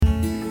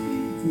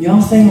Y'all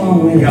sing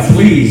along with us. Yeah,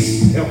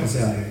 please help us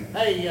out here.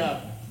 Hey,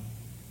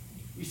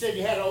 you said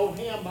you had an old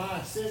hymn.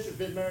 My sister's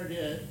been married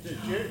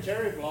to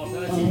Terry for a long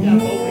time. She's got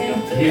an old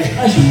hymn too.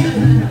 Yeah.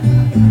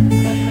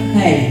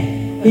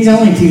 Hey, he's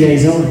only 2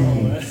 days older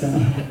than you, so.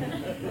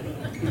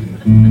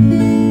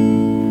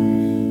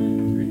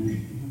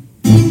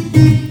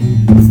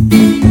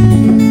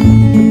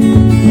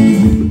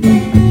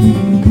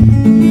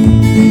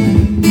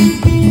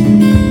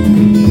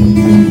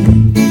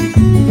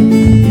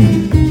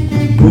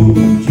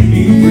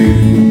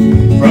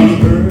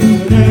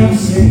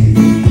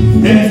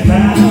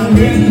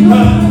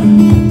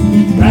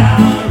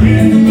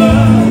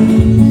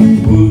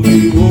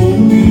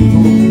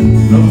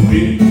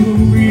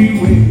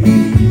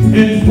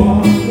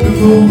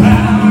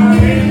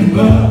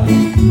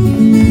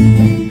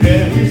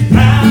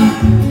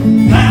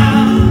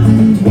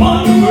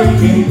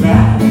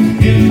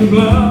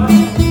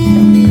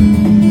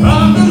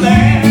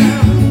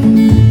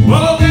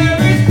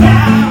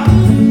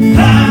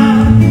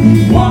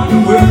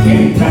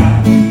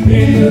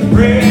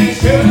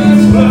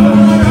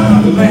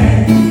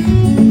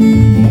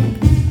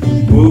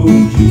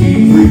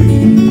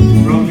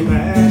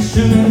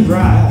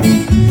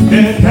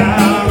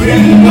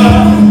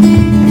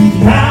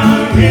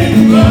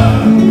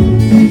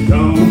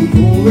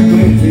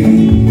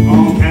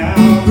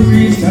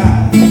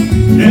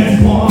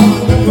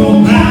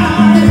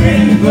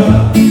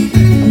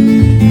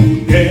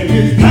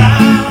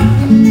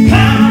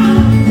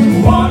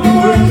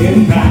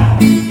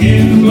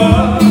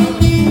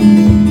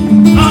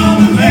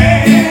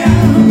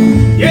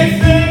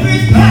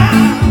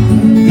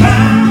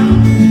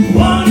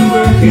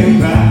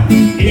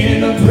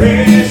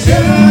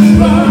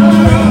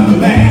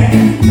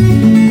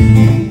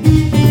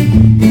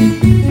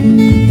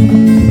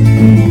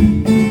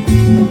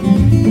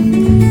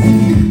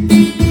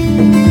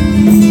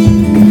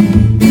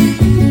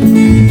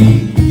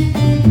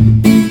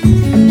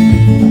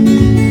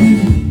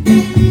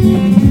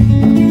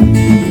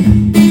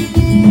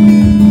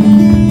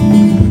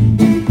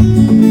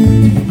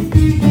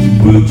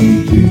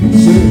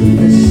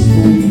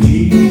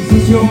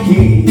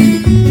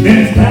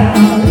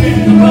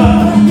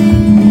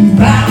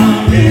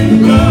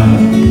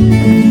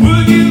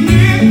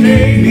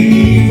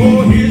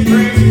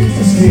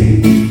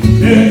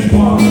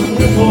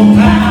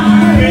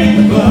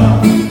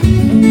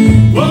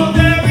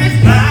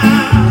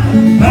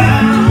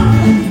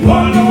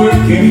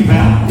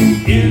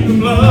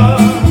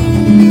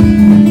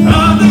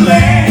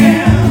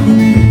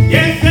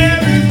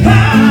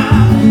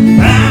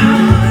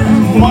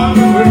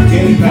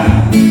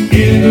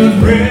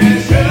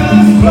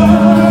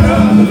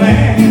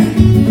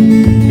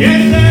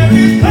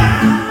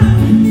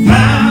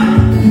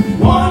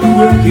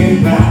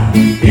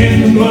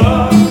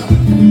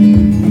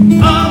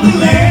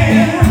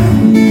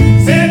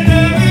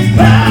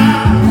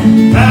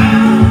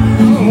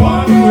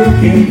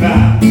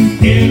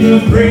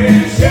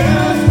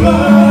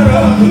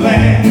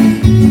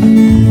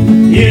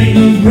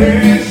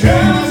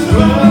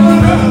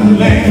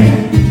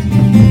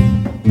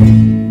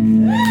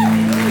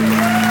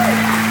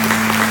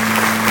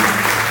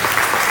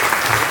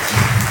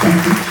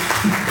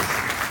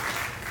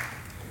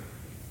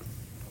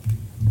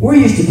 We're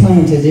used to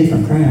playing to a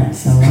different crowd,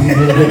 so I'm a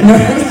little bit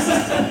nervous.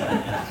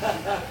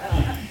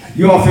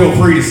 You all feel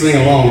free to sing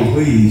along,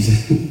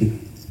 please.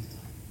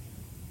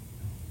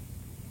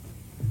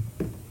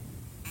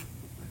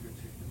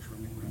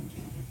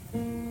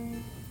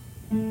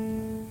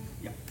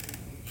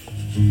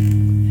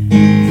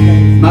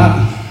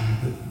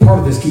 Part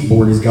of this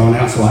keyboard has gone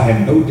out, so I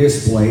have no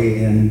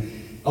display, and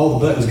all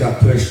the buttons got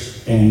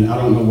pushed, and I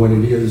don't know what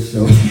it is,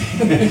 so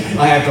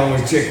I have to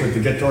always check with the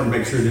guitar to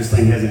make sure this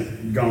thing hasn't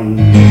gone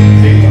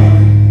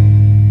haywire.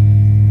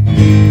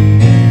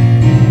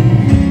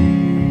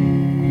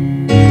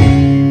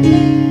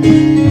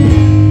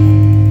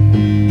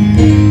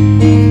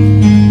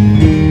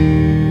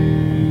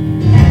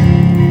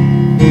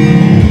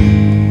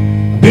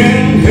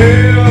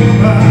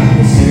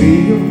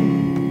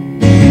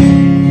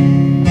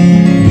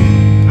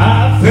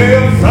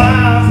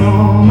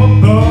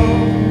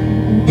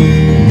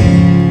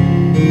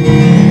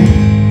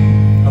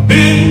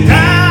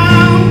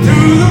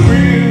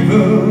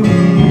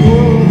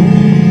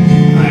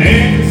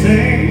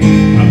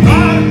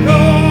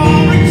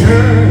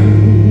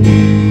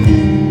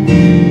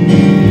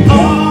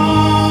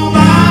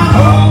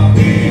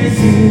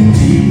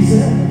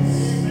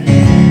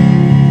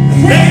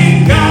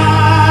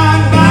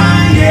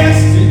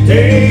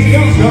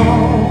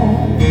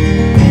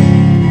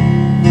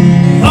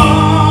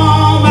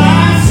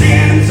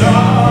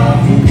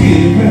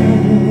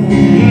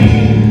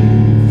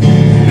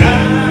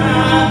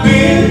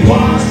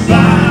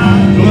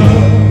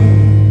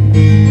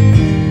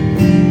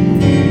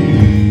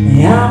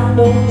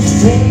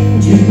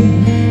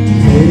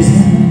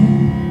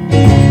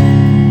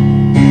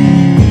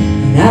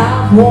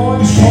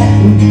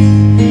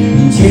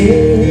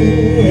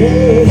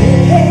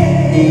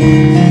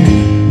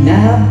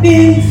 I've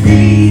been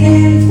free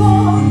and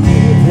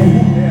forgiven.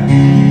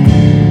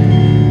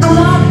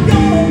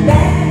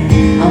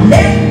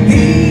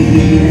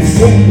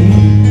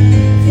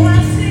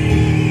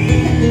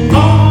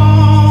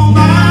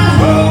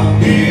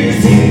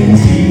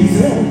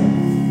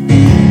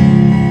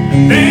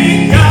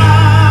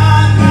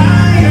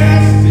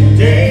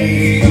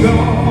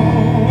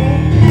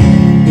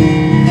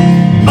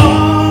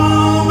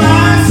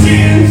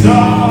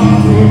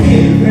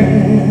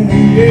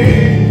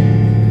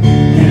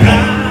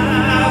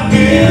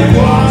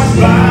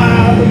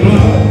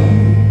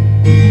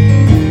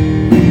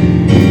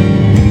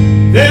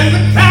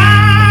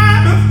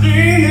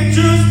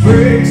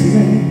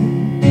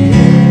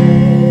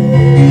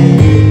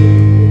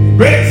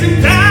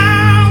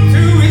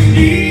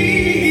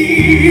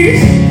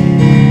 knees.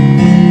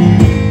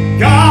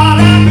 God,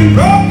 I've been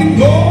broken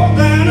more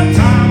than a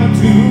time or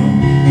two.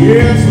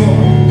 Yes,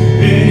 Lord,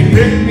 then He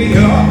picked me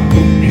up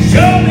and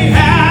showed me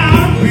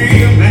how to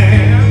be a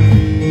man.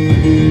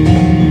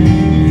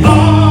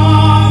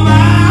 All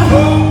my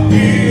hope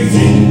is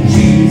in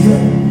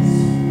Jesus.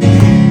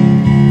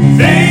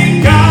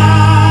 Thank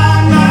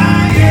God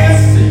my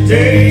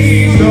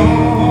yesterday's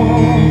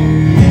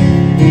gone.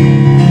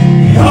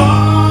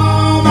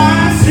 All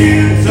my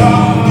sins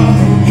are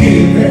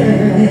forgiven.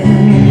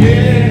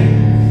 Yeah,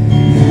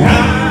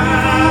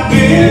 I've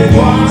been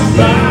washed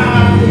by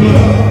the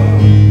blood.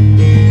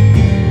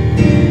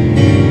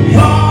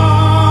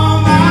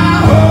 All my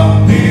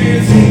hope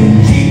is in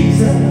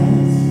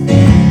Jesus.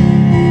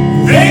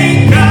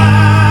 Thank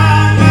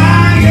God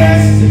my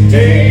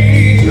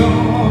yesterday's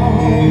gone.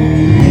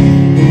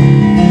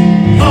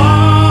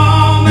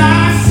 All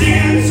my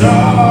sins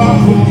are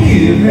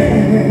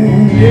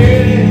forgiven.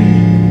 Yeah,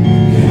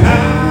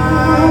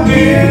 I've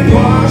been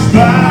washed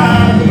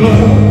by the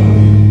blood.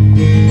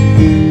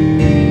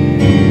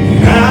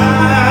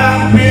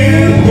 I've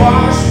been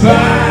washed by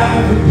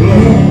the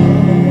blood.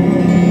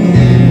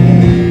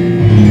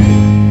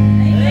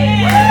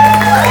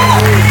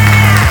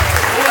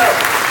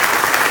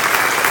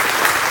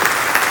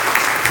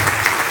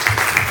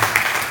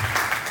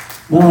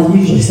 Well, I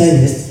usually say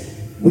this.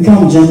 We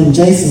call him Jumping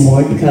Jason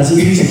Ward because he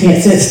usually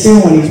can't sit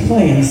still when he's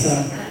playing, so.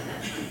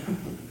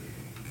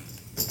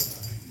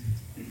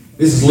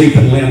 This is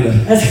Leaping Linda.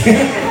 That's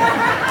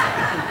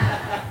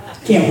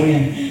can't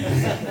win.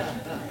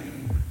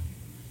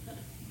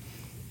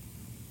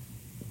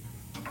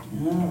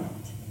 All right.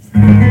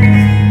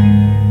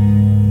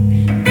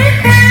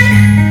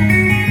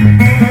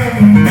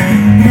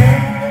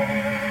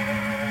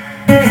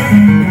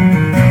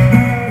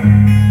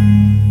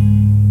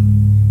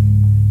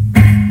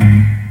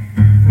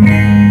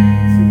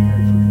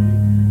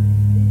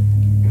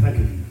 Thank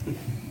you.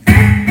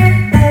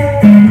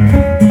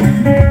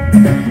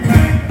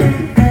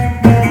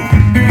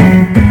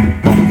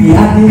 Yeah,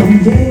 I've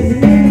been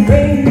living in the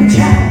rain,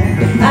 child.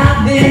 I've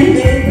been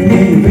living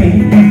in the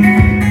rain.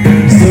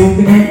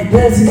 Soaking up the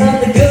blessings of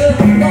the good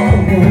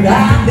Lord.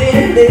 I've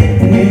been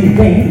living in the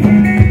rain.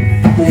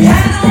 But I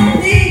don't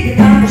need to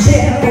buy my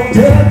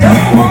shelter.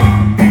 Don't want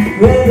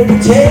weather to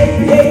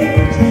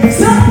change.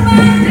 Some of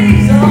my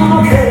days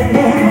are better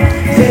now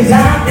since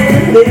I've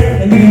been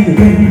living in the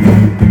rain.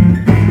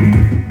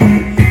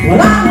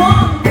 Well, I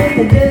want to make a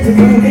desert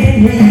room in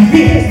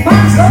years. My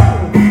soul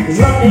is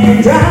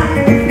running dry.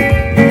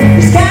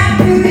 The sky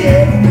blew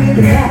every with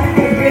a cloud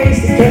of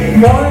grace that kept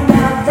pouring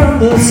down from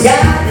the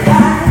sky.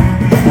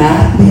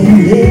 I've been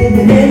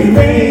living in the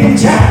rain,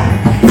 child.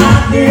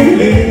 I've been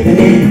living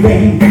in the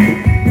rain,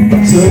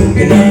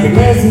 soaking up the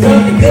blessings of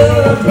the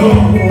good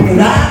Lord.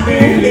 I've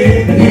been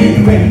living in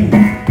the rain.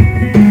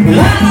 Well,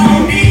 I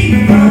don't need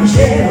from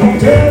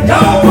shelter,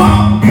 don't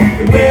want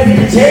the weather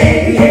to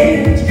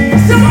change.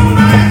 Some of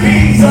my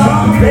days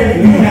are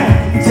better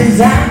now since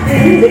I've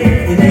been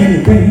living in the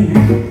rain.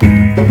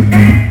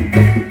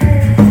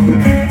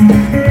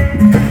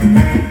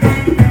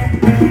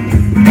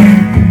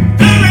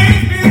 The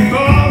rain's been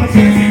falling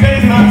since He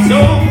raised my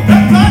soul. The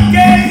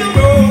floodgates are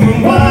open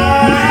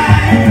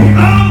wide.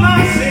 All my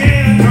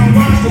sins are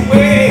washed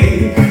away,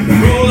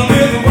 rolling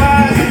with the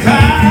rising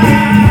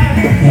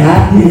tide.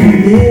 I've been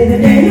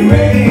living in the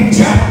rain,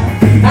 child.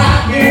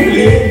 I've been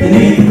living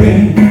in the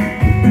rain,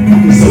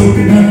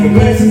 soaking up the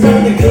blessings of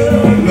the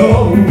good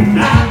Lord.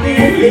 I've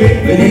been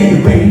living in the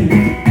rain.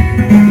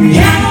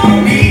 I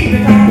don't need to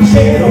find a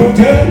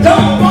shelter,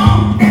 don't want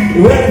the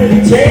weather to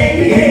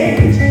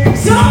change.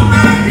 So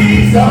my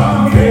days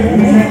are better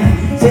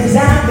now since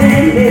I've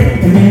been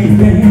living in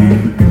the rain.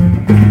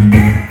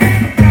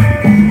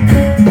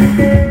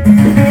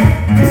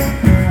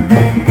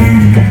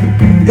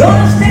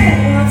 Gonna stand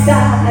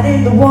outside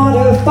in the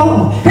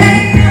waterfall,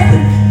 ain't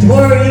nothing to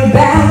worry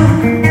about.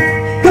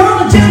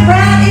 Gonna jump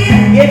right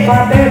in, get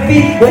my bare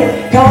feet wet,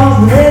 cause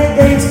the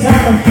weather's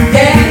coming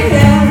down.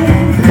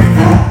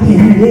 I've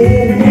been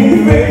living in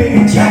the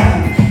rain, child.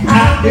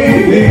 I've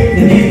been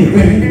living in the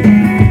rain,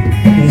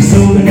 and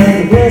soaking up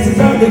the blessings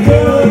of the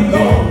good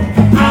Lord.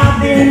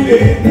 I've been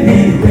living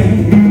in the rain.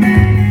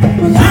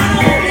 Well, I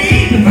don't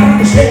need to find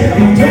a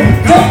shelter,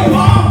 don't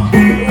want the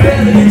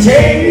weather to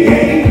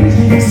change.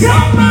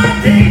 Some of my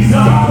days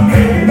are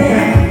better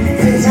now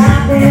since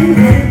I've been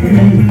living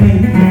in the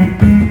rain.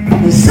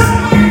 And some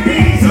of my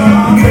days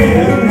are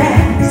better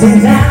now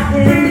since I've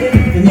been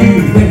living in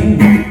the rain.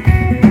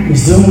 And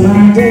so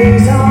my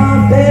days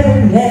are better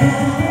now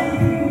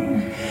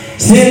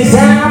since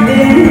I've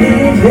been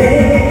living in the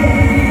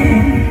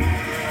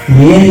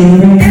rain.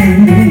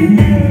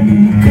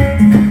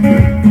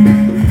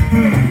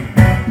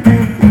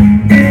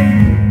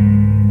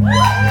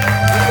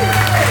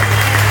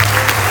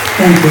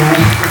 Thank you.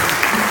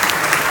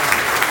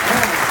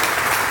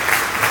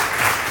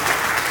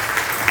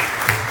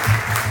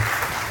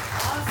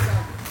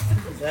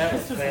 That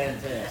was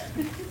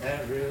fantastic. That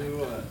really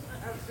was.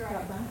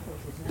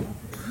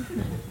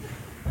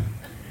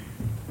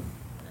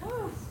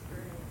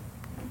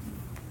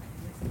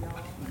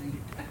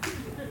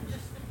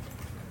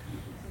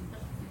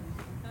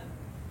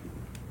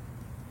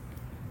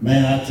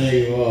 Man, I tell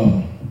you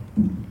what,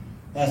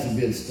 that's some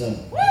good stuff.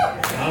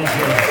 I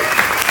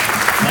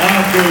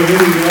don't care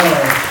who you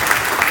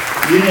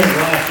are. You didn't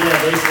like that,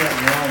 there's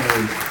something wrong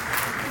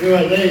with you.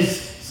 Anyway,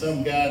 there's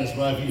some guy and his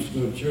wife used to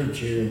go to church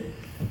here.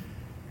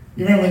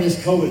 You remember when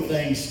this COVID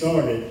thing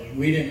started,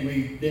 we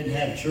didn't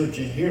have church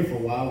in here for a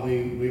while.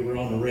 We were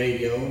on the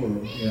radio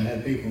or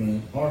had people in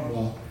the parking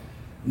lot.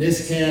 And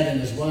this cat and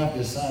his wife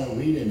decided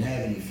we didn't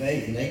have any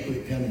faith and they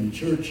quit coming to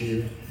church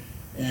here.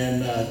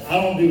 And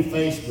I don't do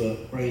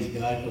Facebook, praise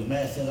God, because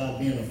Matt said I'd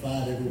be in a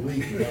fight every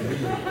week.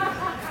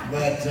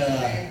 But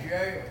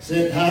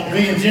said I'd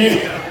be in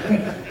jail.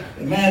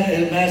 And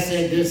Matt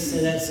said this,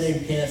 and that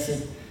same cat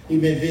said,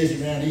 he'd been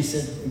visiting around, he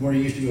said, where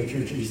he used to go to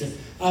church, he said,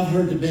 I've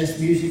heard the best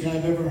music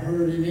I've ever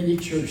heard in any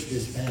church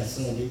this past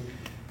Sunday.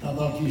 I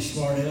thought you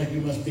smart aleck,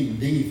 you must be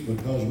deep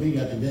because we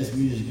got the best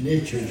music in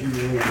this church. You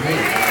really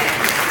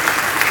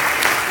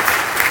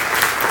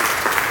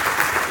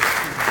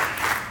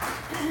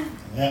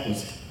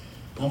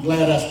I'm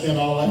glad I spent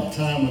all that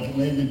time with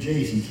Linda and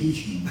Jason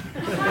teaching them.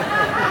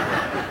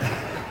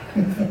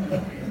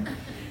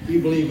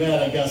 You believe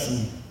that? I got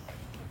some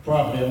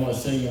property I want to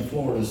sell you in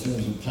Florida as soon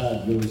as the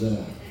tide goes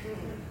out.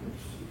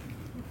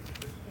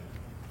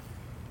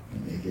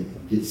 Let me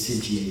get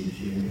situated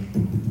here.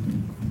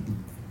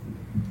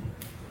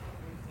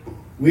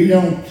 We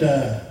don't,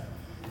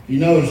 you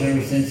notice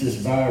ever since this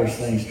virus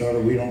thing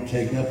started, we don't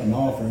take up an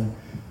offering.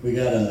 We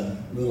got a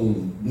little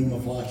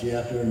pneumaflachi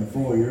out there in the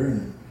foyer,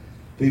 and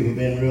people have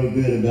been real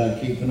good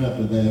about keeping up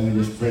with that. We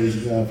just praise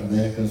God for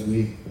that because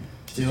we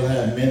still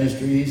have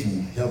ministries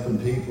and helping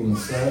people and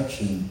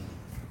such. And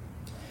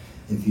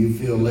if you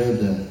feel led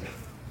to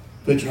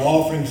put your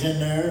offerings in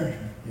there,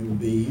 it will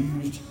be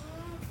used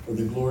for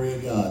the glory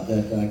of God.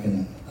 That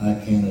I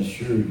can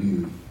assure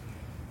you.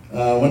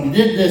 When we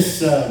did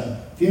this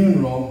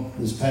funeral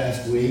this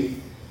past week,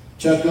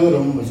 Chuck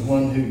Odom was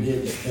one who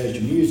did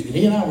special music. And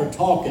he and I were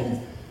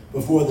talking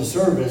before the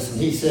service,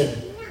 and he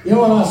said, you know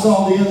what I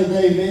saw the other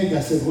day, Vic? I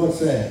said, what's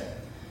that?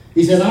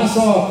 He said, I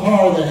saw a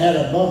car that had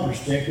a bumper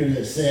sticker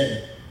that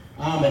said,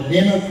 I'm a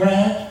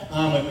Democrat,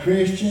 I'm a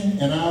Christian,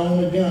 and I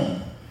own a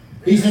gun.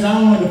 He said,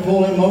 I wanted to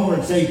pull him over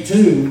and say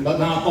 2, but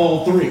not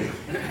all 3.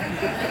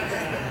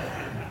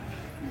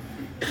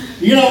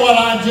 You know what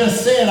I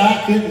just said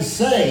I couldn't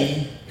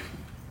say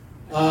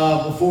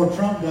before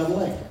Trump got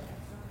elected.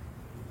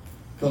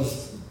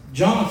 Because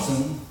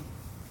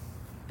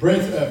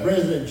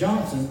President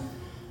Johnson,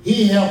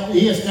 he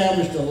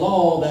established a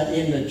law that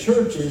in the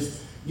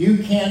churches, you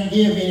can't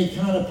give any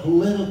kind of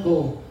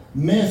political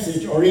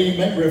message or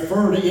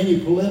refer to any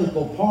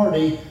political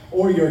party,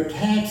 or your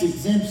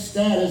tax-exempt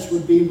status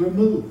would be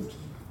removed.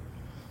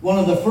 One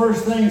of the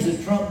first things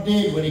that Trump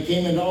did when he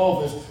came into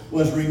office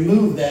was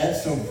remove that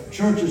so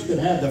churches could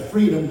have the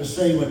freedom to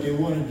say what they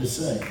wanted to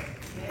say.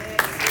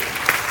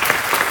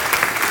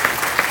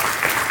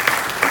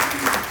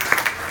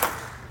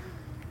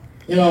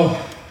 You know,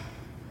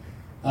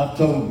 I've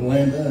told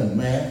Linda and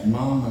Matt and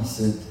Mom, I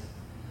said,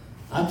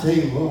 I tell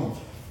you what,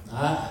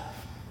 I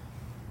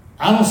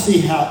don't see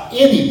how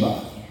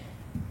anybody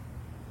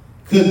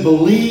could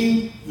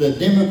believe the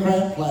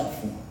Democrat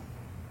platform.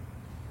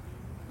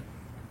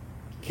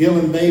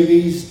 Killing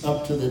babies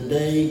up to the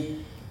day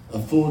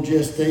of full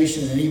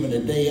gestation and even a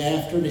day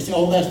after. They say,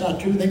 oh, that's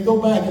not true. They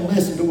go back and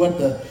listen to what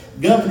the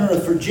governor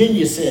of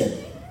Virginia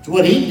said. It's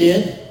what he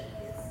did.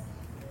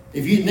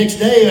 Next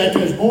day after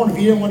it was born, if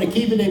you didn't want to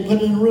keep it, they put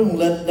it in a room and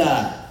let it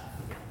die.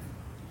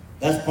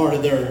 That's part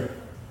of their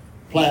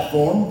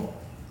platform.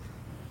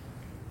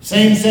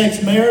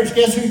 Same-sex marriage.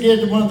 Guess who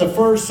did one of the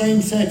first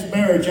same-sex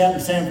marriage out in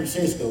San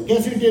Francisco?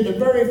 Guess who did the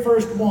very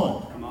first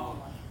one?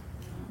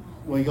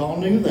 Well, y'all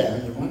knew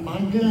that. My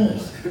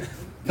goodness.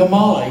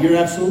 Kamala, you're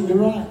absolutely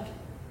right.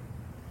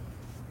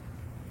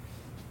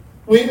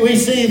 We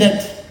see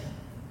that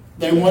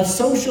they want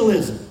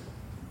socialism.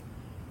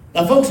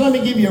 Now, folks, let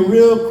me give you a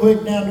real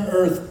quick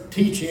down-to-earth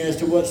teaching as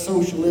to what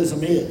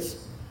socialism is.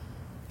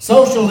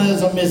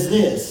 Socialism is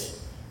this,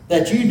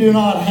 that you do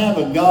not have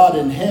a God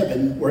in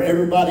heaven where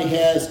everybody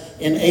has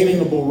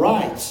inalienable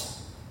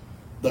rights.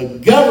 The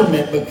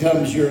government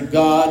becomes your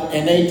God,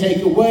 and they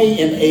take away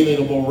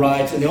inalienable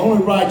rights. And the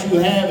only right you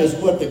have is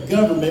what the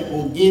government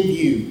will give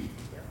you.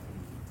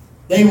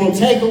 They will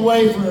take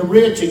away from the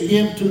rich and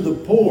give to the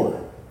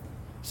poor.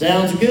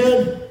 Sounds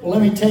good? Well,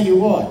 let me tell you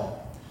what.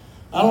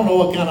 I don't know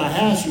what kind of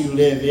house you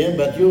live in,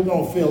 but you're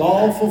going to feel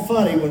awful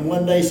funny when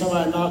one day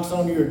somebody knocks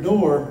on your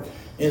door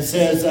and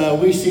says,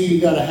 we see you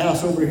got a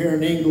house over here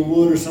in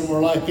Inglewood or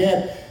somewhere like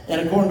that.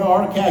 And according to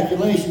our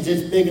calculations,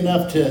 it's big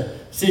enough to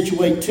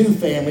situate 2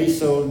 families.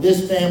 So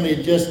this family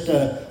that just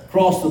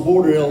crossed the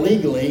border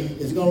illegally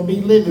is going to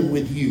be living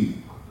with you.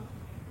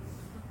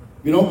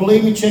 If you don't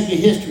believe me, check your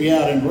history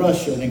out in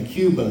Russia and in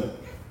Cuba.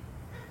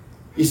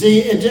 You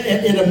see,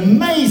 it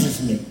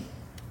amazes me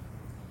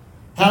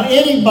how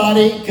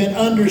anybody could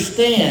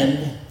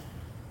understand,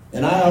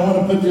 and I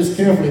want to put this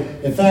carefully.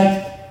 In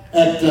fact,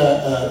 at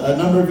a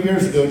number of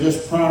years ago,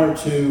 just prior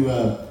to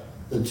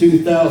the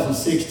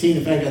 2016,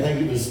 in fact, I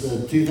think it was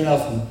the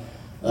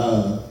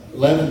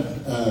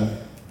 2011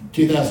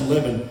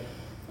 2011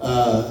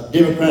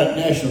 Democratic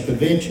National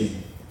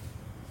Convention,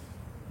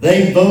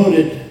 they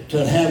voted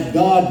to have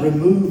God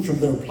removed from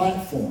their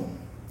platform.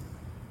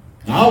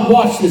 Now, I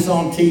watched this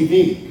on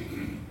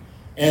TV,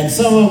 and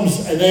some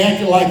of them, they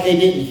acted like they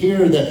didn't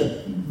hear that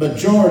the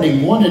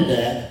majority wanted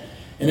that,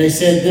 and they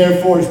said,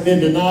 therefore it's been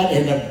denied,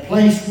 and the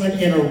place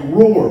went in a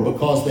roar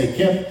because they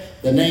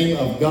kept the name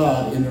of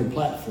God in their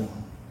platform.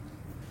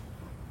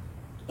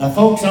 Now,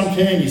 folks, I'm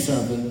telling you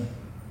something.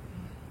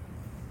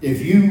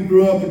 If you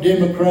grew up a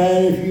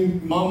Democrat, if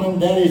you mom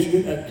and daddy's,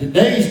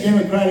 today's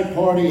Democratic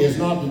Party is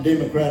not the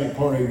Democratic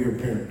Party of your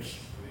parents.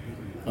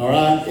 All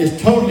right?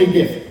 It's totally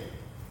different.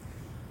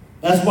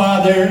 That's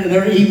why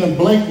they're even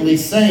blatantly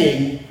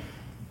saying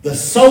the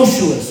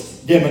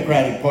Socialist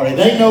Democratic Party.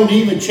 They don't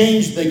even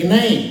change the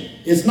name.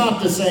 It's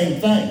not the same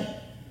thing.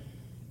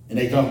 And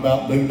they talk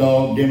about blue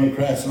dog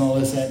Democrats and all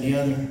this, that, and the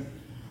other.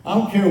 I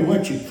don't care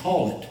what you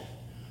call it.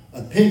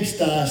 A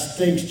pigsty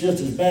stinks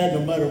just as bad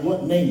no matter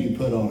what name you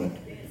put on it.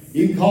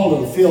 You can call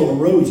it a field of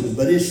roses,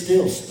 but it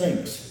still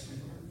stinks.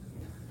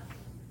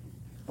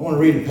 I want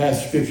to read a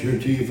passage of scripture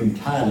to you from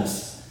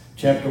Titus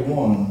chapter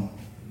 1,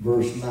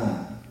 verse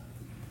 9.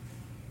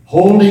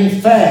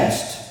 Holding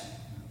fast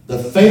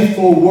the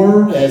faithful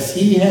word as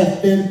he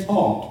hath been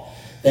taught,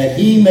 that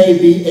he may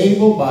be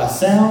able by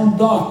sound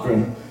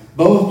doctrine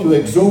both to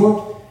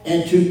exhort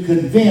and to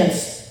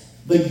convince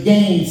the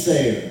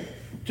gainsayer.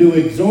 To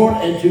exhort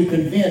and to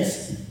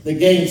convince the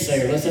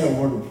gainsayer. Let's have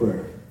a word of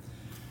prayer.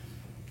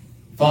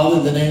 Father,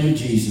 in the name of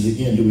Jesus,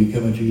 again do we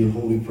come into your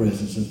holy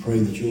presence and pray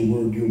that your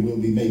word, your will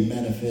be made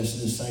manifest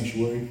in this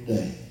sanctuary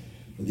today.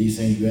 For these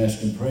things we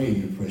ask and pray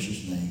in your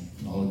precious name.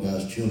 And all of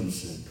God's children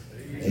said,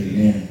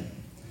 Amen.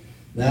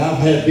 Now, I've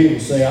had people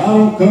say, I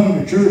don't come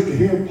to church to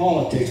hear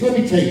politics. Let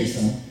me tell you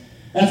something.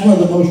 That's one of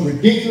the most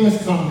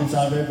ridiculous comments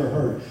I've ever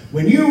heard.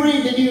 When you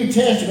read the New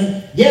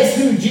Testament, guess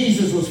who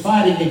Jesus was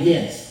fighting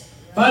against?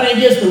 Fighting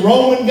against the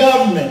Roman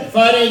government.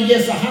 Fighting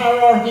against the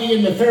hierarchy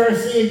in the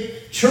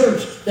Pharisee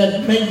church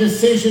that made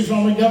decisions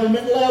on the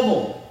government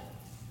level.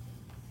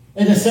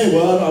 And they say,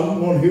 well, I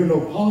don't want to hear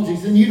no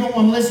politics. Then you don't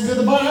want to listen to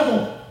the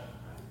Bible.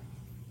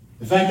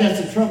 In fact,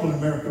 that's the trouble in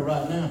America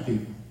right now,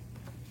 people.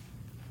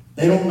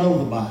 They don't know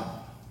the Bible.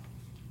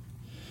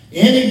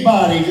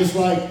 Anybody, just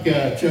like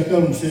Chuck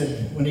Owen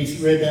said when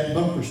he read that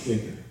bumper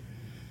sticker,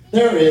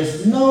 there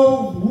is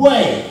no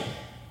way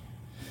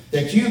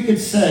that you could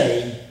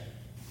say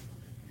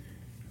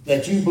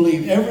that you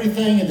believe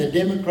everything in the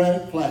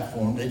Democratic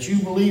platform, that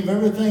you believe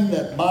everything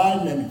that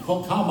Biden and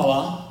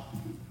Kamala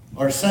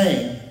are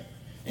saying,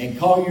 and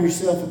call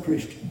yourself a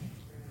Christian.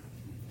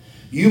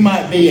 You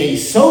might be a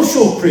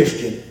social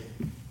Christian.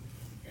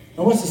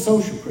 Now, what's a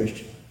social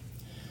Christian?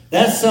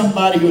 That's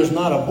somebody who is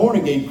not a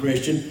born-again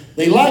Christian.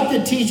 They like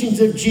the teachings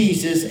of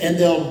Jesus, and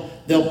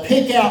they'll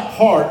pick out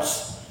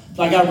parts,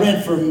 like I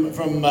read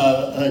from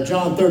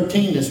John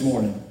 13 this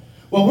morning.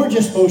 Well, we're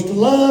just supposed to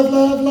love,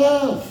 love,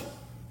 love.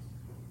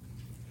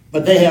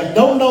 But they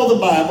don't know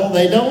the Bible.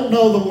 They don't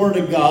know the Word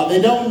of God.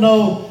 They don't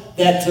know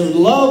that to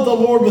love the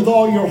Lord with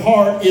all your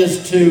heart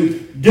is to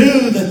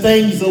do the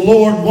things the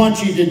Lord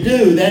wants you to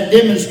do. That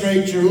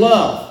demonstrates your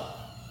love.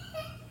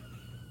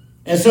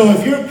 And so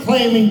if you're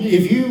claiming,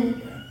 if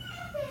you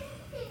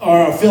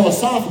are a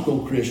philosophical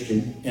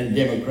Christian and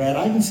a Democrat,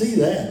 I can see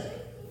that.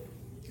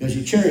 Because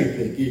you cherry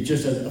pick. It's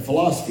just a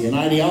philosophy, an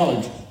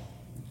ideology.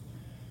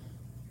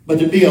 But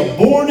to be a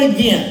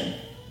born-again,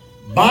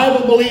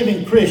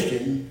 Bible-believing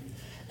Christian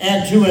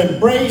and to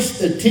embrace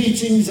the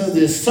teachings of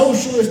this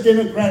socialist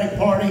Democratic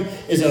Party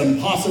is an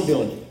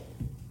impossibility.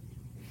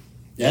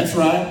 That's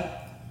right.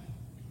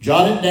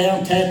 Jot it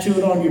down, tattoo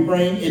it on your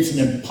brain. It's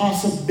an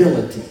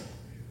impossibility.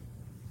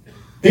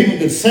 People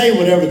can say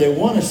whatever they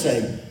want to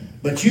say,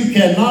 but you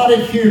cannot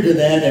adhere to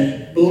that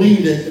and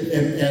believe it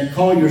and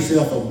call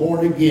yourself a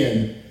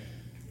born-again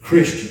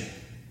Christian.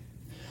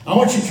 I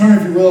want you to turn,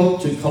 if you will,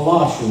 to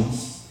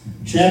Colossians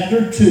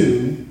chapter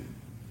 2.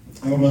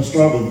 I'm going to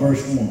start with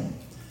verse 1.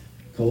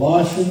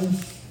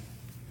 Colossians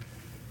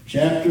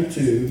chapter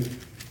 2.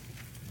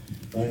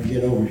 If I can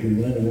get over here,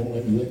 Linda won't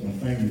let me lick my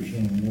fingers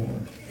anymore.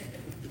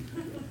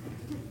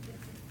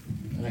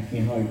 I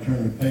can't hardly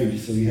turn the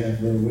pages, so you have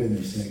to bear with me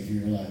a second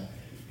here while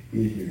I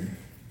get here.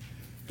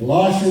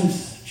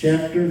 Colossians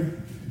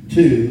chapter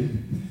 2,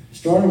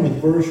 starting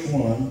with verse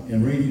 1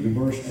 and reading to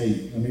verse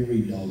 8. Let me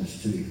read all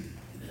this to you.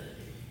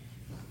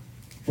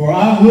 For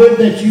I would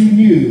that you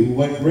knew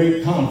what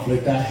great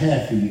conflict I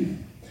have for you,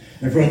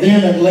 and for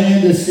them that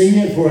land to see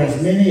it, for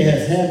as many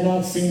as have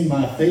not seen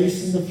my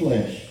face in the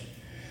flesh,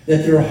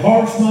 that their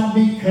hearts might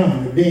be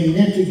comforted, being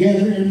knit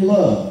together in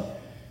love,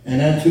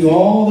 and unto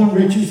all the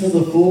riches of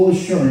the full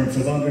assurance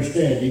of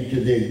understanding, to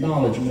the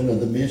acknowledgement of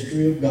the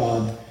mystery of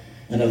God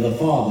and of the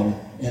Father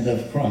and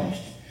of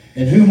Christ,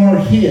 in whom are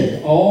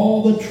hid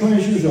all the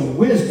treasures of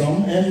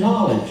wisdom and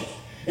knowledge.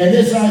 And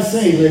this I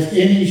say, lest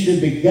any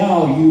should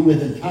beguile you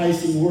with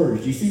enticing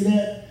words. Do you see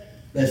that?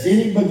 Lest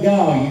any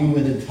beguile you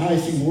with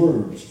enticing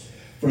words.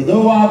 For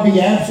though I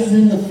be absent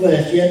in the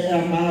flesh, yet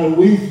am I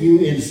with you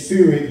in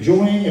spirit,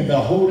 joying and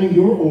beholding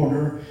your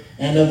order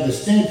and of the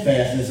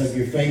steadfastness of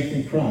your faith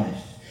in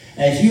Christ.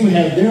 As you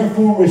have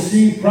therefore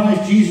received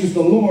Christ Jesus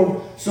the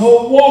Lord,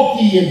 so walk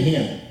ye in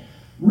him,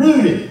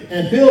 rooted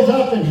and built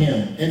up in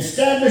him,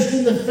 established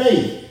in the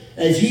faith,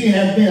 as ye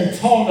have been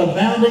taught,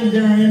 abounding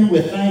therein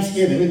with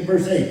thanksgiving. Look at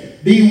verse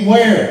 8.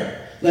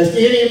 Beware, lest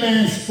any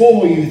man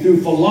spoil you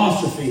through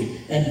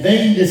philosophy and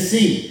vain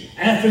deceit,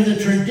 after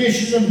the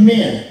tradition of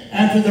men,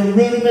 after the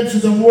rudiments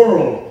of the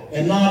world,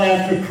 and not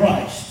after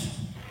Christ.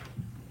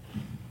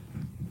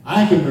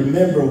 I can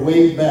remember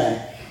way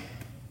back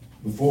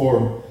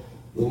before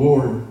the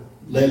Lord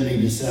led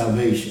me to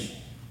salvation.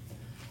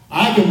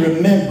 I can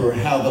remember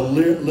how the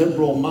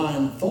liberal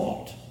mind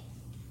thought.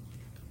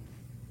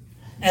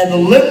 And the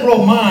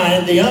liberal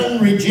mind, the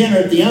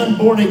unregenerate, the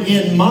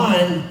unborn-again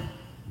mind,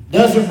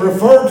 doesn't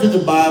refer to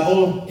the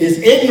Bible, is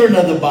ignorant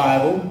of the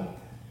Bible,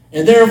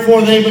 and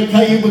therefore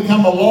you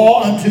become a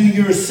law unto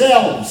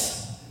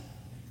yourselves.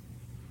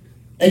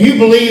 And you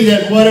believe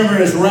that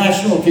whatever is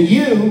rational to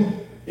you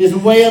is the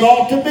way it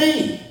ought to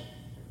be.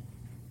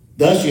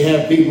 Thus you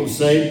have people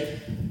say,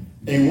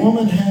 a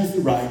woman has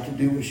the right to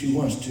do what she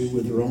wants to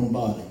with her own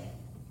body.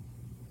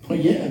 Well,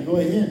 yeah, go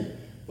ahead.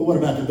 But what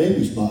about the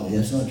baby's body?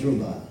 That's not your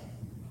body.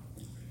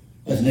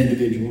 That's an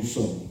individual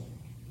soul.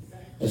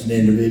 That's an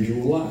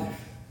individual life.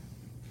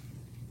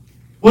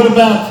 What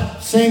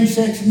about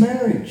same-sex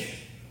marriage?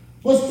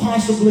 What's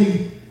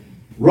possibly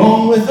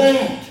wrong with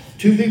that?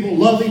 Two people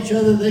love each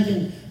other, they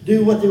can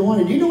do what they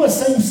want. Do you know what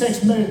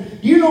same-sex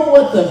marriage? Do you know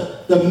what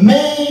the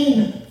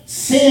main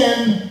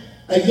sin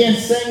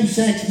against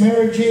same-sex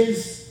marriage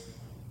is?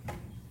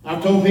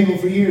 I've told people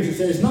for years, I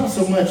said it's not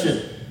so much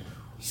that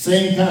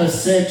same kind of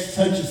sex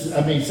touches,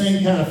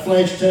 same kind of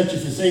flesh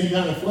touches the same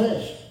kind of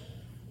flesh.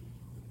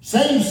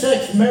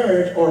 Same-sex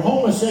marriage or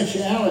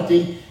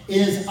homosexuality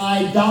is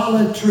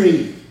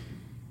idolatry.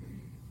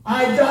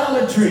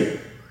 Idolatry.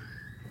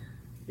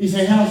 You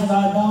say, how's it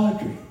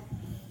idolatry?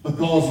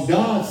 Because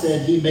God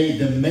said he made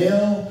them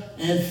male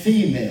and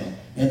female,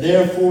 and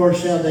therefore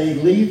shall they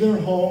leave their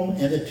home,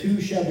 and the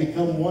two shall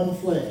become one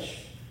flesh.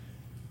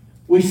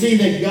 We see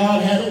that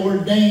God had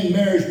ordained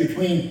marriage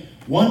between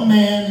one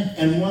man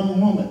and one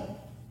woman.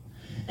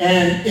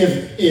 And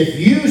if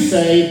you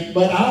say,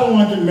 but I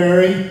want to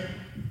marry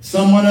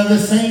someone of the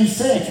same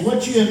sex,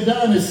 what you have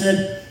done is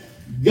said,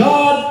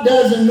 God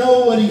doesn't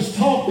know what he's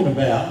talking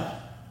about.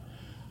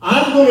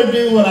 I'm going to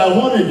do what I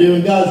want to do,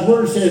 and God's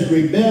word says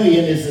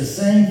rebellion is the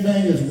same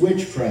thing as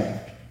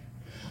witchcraft.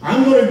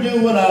 I'm going to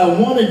do what I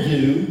want to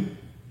do,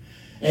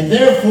 and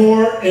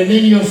therefore, and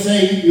then you'll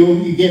say,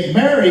 you get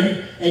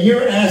married, and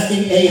you're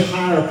asking a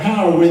higher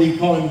power, whether you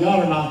call him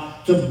God or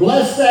not, to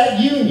bless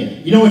that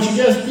union. You know what you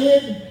just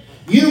did?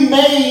 You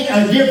made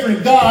a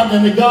different God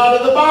than the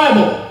God of the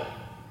Bible.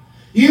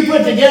 You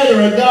put together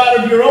a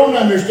God of your own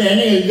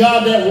understanding, a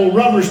God that will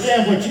rubber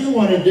stamp what you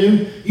want to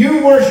do.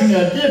 You're worshiping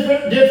a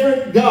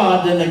different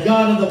God than the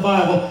God of the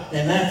Bible,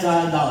 and that's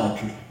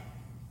idolatry.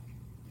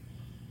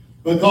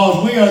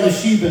 Because we are the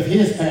sheep of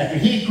his pasture.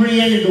 He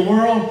created the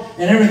world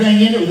and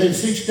everything in it within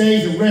 6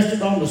 days and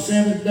rested on the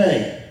seventh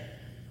day.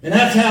 And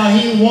that's how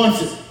he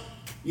wants it.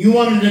 You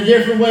want it a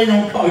different way,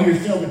 don't call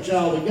yourself a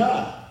child of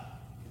God.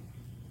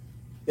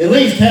 At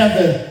least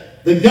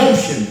have the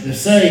gumption to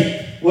say,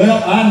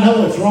 well, I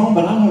know it's wrong,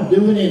 but I'm going to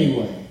do it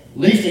anyway. At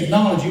least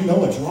acknowledge you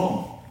know it's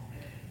wrong.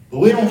 But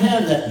we don't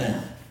have that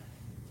now.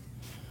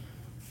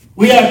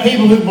 We have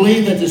people who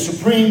believe that the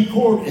Supreme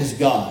Court is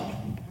God.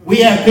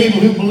 We have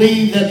people who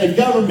believe that the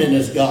government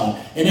is God.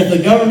 And if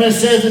the government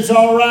says it's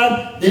all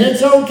right, then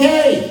it's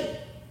okay.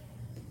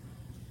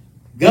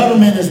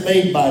 Government is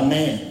made by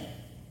man.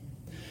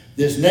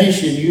 This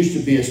nation used to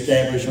be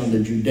established on the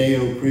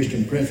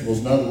Judeo-Christian principles.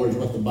 In other words,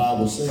 what the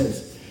Bible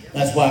says.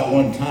 That's why at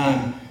one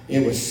time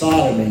it was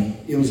sodomy.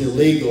 It was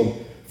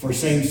illegal for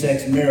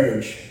same-sex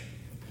marriage.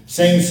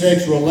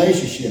 Same-sex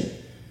relationship.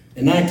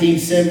 In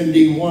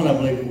 1971, I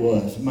believe it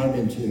was. It might have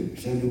been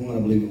 71, I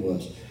believe it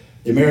was.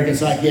 The American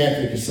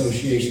Psychiatric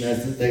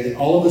Association,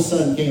 all of a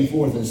sudden came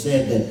forth and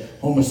said that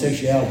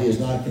homosexuality is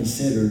not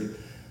considered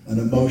an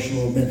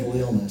emotional or mental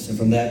illness. And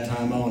from that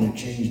time on, it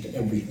changed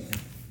everything.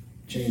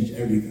 Changed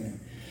everything.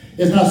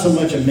 It's not so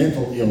much a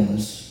mental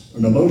illness or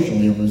an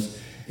emotional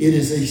illness. It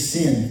is a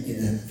sin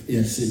in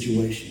a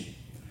situation.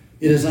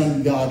 It is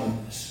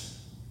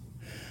ungodliness.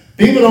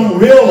 People don't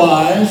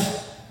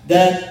realize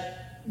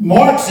that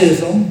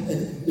Marxism,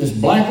 this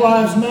Black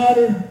Lives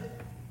Matter,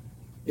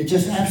 it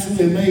just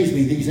absolutely amazed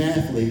me, these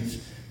athletes,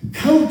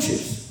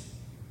 coaches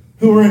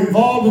who are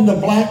involved in the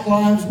Black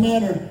Lives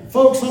Matter.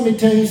 Folks, let me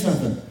tell you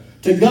something.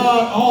 To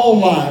God, all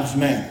lives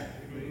matter.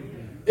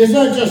 It's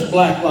not just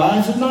black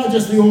lives. It's not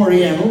just the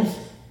Orientals.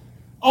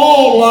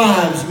 All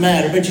lives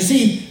matter. But you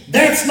see,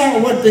 that's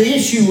not what the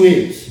issue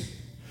is.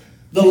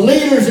 The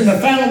leaders and the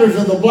founders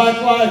of the Black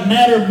Lives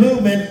Matter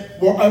movement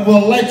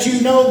will let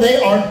you know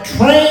they are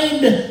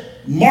trained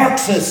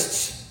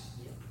Marxists.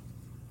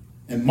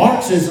 And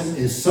Marxism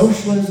is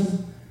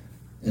socialism,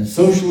 and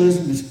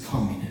socialism is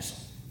communism.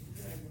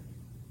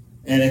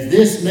 And if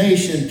this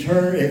nation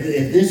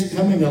if this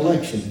coming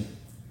election,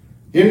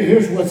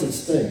 here's what's at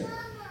stake.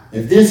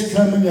 if this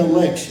coming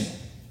election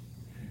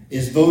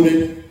is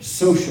voted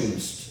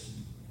socialist,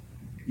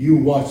 you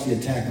watch the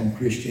attack on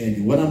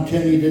Christianity. What I'm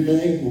telling you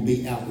today will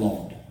be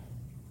outlawed.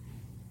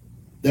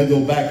 They'll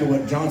go back to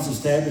what Johnson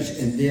established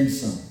and then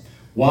some.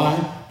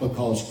 Why?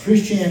 Because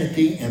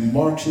Christianity and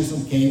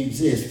Marxism can't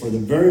exist for the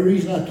very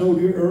reason I told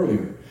you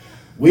earlier.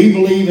 We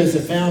believe as the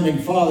founding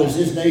fathers,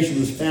 this nation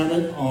was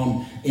founded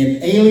on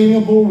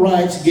inalienable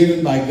rights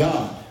given by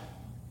God.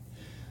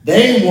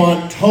 They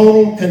want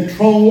total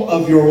control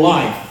of your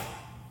life.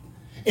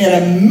 It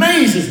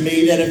amazes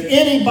me that if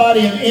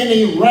anybody of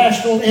any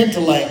rational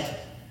intellect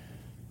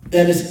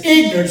that is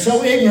ignorant,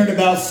 so ignorant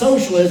about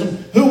socialism,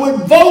 who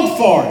would vote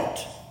for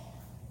it.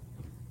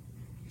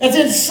 That's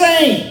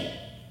insane.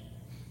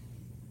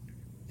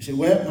 You say,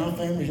 well, my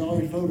family's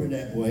always voted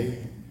that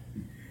way.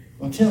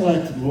 Well, tell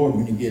that to the Lord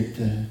when you get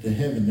to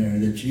heaven there,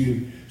 that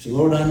you say,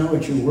 Lord, I know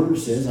what your word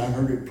says. I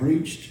heard it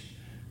preached,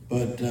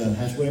 but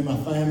that's the way my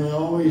family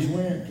always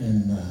went,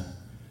 and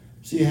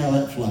see how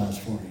that flies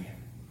for you.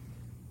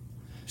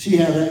 See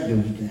how that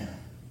goes down.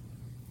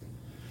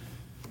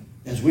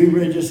 As we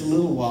read just a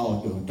little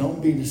while ago,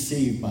 don't be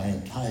deceived by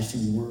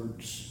enticing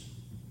words.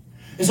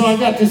 And so I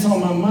got this on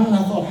my mind.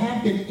 I thought,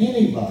 how can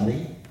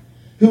anybody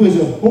who is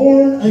a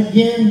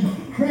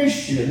born-again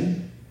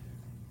Christian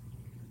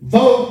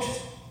vote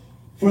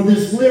for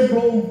this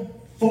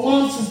liberal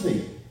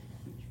philosophy?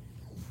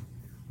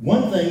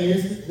 One thing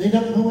is, they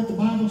don't know what the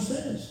Bible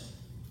says.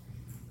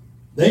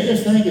 They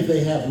just think if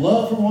they have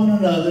love for one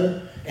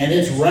another and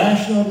it's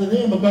rational to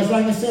them, because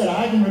like I said,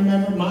 I can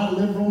remember my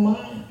liberal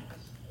mind.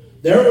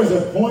 There was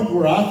a point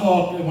where I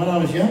thought, when I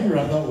was younger,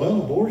 I thought,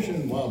 well,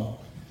 abortion,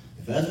 well,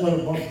 if that's what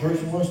a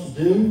person wants to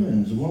do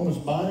and it's a woman's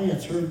body,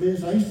 it's her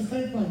business. I used to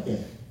think like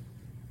that.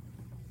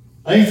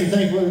 I used to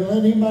think, well,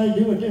 let anybody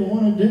do what they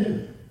want to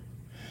do.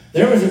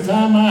 There was a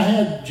time I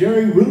had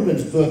Jerry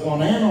Rubin's book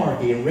on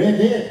anarchy and read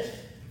it.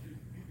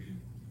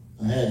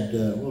 I had,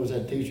 what was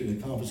that teacher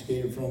that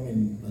confiscated from me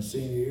in my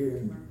senior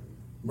year?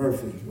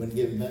 Murphy. Wouldn't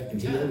give it back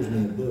and he owes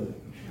me a book.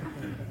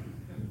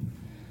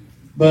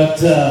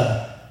 But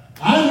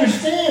I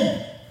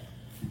understand.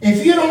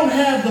 If you don't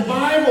have the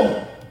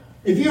Bible,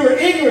 if you are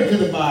ignorant to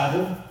the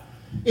Bible,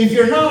 if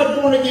you're not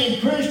a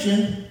born-again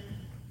Christian,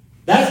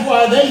 that's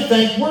why they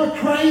think we're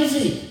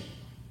crazy.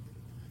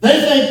 They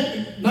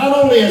think not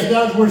only, as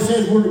God's Word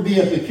says, we're to be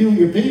a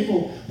peculiar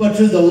people, but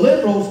to the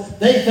liberals,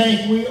 they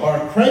think we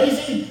are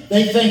crazy.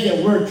 They think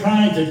that we're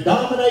trying to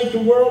dominate the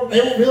world. They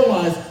don't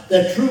realize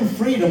that true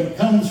freedom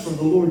comes from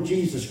the Lord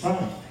Jesus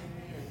Christ.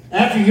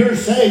 After you're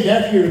saved,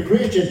 after you're a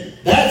Christian,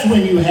 that's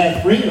when you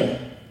have freedom.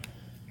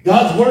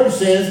 God's Word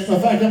says,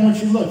 in fact, I want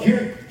you to look.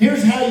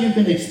 Here's how you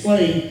can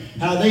explain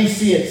how they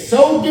see it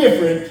so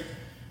different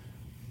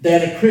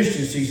than a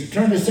Christian sees it.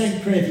 Turn to 2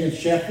 Corinthians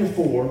chapter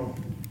 4.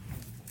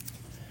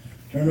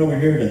 Turn over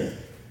here to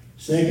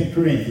 2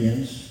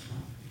 Corinthians.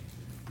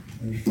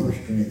 There's 1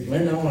 Corinthians.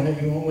 Linda,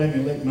 you won't let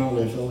me lick my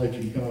lips. I'll let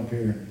you come up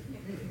here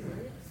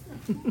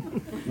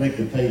and lick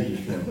the pages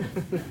for me.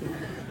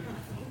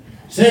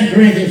 2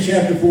 Corinthians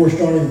chapter 4,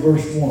 starting in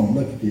verse 1.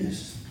 Look at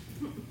this.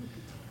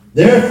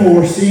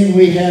 Therefore, seeing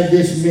we have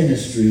this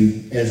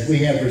ministry, as we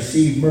have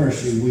received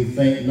mercy, we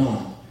faint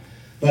not,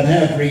 but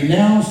have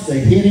renounced the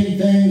hidden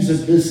things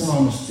of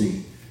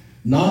dishonesty,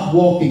 not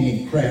walking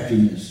in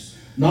craftiness,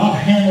 not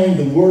handling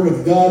the word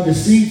of God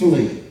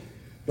deceitfully,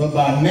 but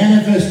by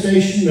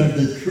manifestation of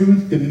the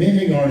truth,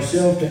 commending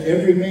ourselves to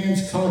every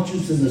man's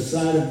conscience in the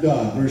sight of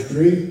God. Verse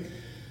 3,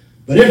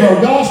 but if our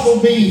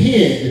gospel be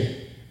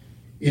hid,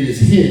 it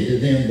is hid to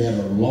them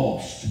that are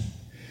lost,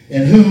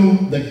 in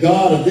whom the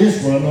God of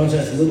this world, notice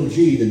that's a little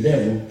g, the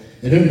devil,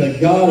 in whom the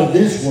God of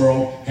this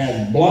world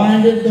hath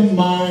blinded the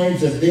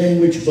minds of them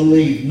which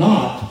believe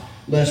not,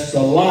 lest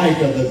the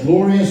light of the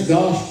glorious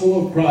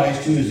gospel of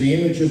Christ, who is the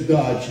image of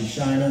God, should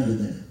shine unto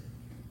them.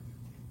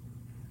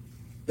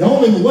 The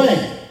only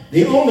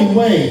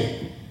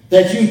way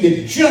that you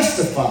could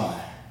justify,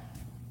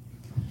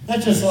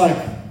 that's just like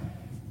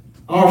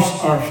our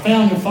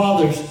founding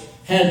fathers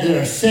had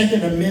their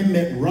Second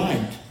Amendment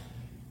right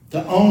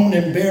to own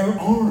and bear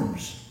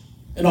arms.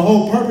 And the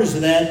whole purpose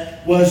of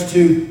that was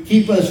to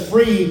keep us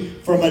free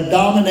from a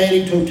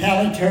dominating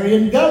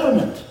totalitarian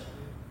government.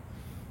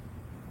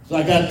 So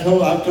I've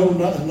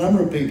told a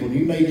number of people,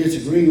 you may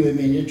disagree with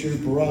me and it's your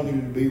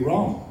prerogative to be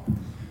wrong.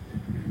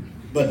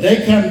 But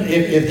they come,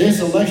 if this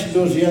election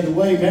goes the other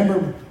way,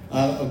 remember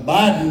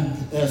Biden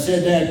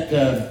said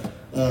that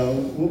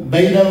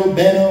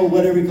Beto,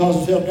 whatever he calls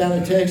himself down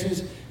in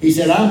Texas, he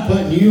said, I'm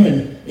putting you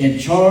in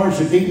charge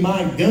to be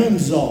my gun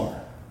czar.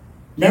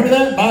 Remember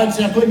that? Biden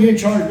said, I'm putting you in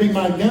charge to be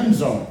my gun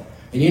czar.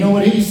 And you know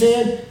what he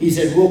said? He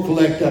said, we'll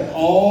collect up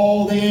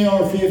all the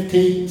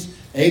AR-15s,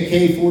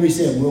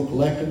 AK-47, we'll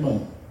collect them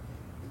up.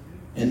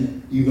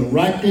 And you can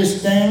write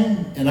this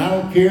down, and I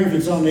don't care if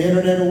it's on the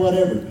internet or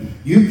whatever.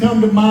 You come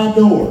to my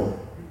door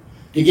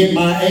to get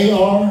my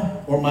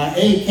AR or my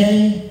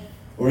AK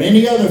or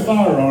any other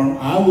firearm,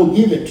 I will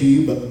give it to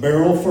you, but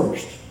barrel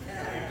first.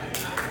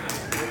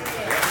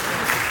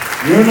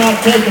 You're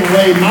not taking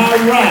away my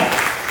right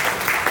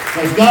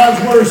Because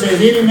God's word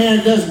says any man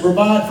that doesn't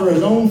provide for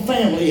his own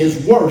family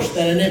is worse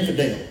than an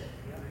infidel.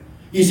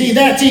 You see,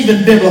 that's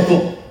even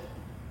biblical.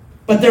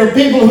 But there are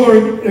people who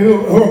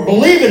are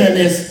believing in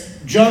this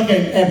junk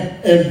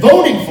and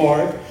voting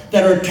for it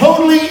that are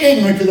totally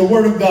ignorant to the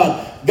Word of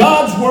God.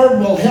 God's Word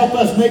will help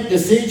us make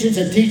decisions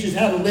and teach us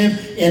how to live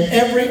in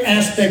every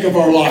aspect of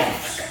our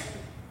lives.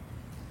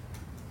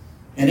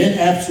 And it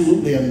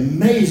absolutely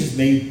amazes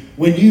me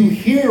when you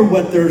hear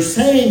what they're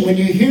saying, when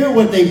you hear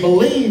what they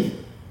believe,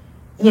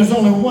 and there's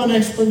only one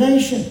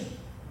explanation.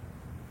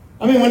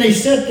 I mean, when they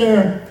sit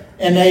there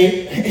and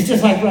it's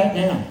just like right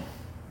now.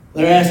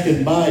 They're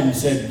asking Biden,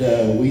 said,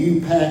 will you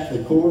pack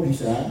the court? He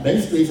said,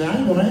 basically, I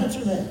ain't going to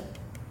answer that.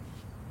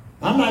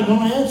 I'm not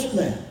going to answer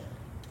that.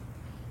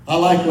 I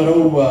like what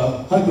old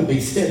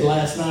Huckabee said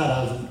last night.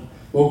 I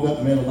woke up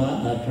in the middle of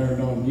the night and I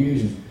turned on the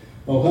news. And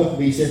old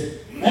Huckabee said,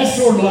 that's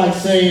sort of like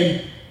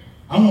saying,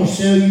 I'm going to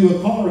sell you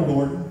a car,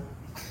 Gordon.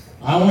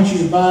 I want you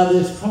to buy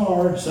this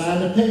car,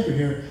 sign the paper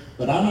here,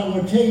 but I'm not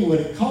going to tell you what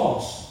it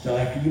costs till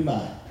after you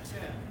buy it.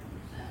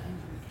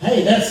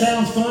 Hey, that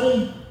sounds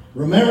funny.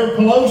 Remember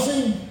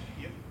Pelosi?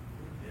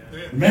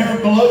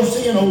 Remember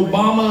Pelosi and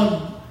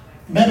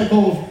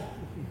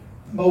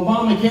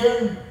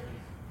Obamacare?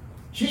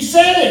 She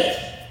said it.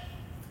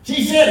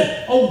 She said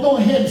it. Oh, go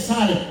ahead and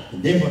sign it.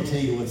 And then we'll tell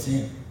you what's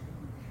in it.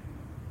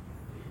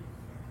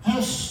 How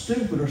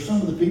stupid are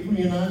some of the people in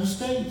the United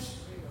States?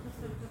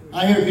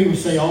 I hear people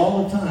say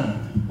all the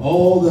time,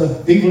 oh,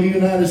 the people in the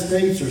United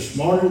States are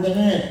smarter than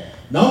that.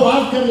 No,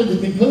 I've come to the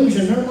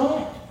conclusion they're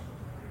not.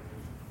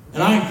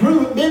 And I can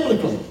prove it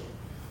biblically.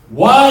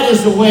 Wide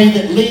is the way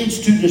that leads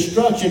to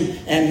destruction,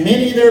 and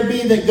many there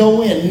be that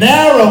go in.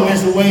 Narrow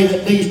is the way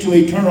that leads to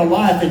eternal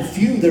life, and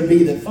few there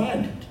be that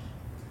find it.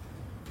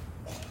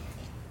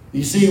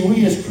 You see,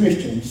 we as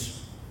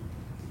Christians,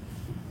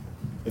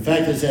 in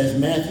fact, it says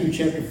Matthew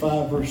chapter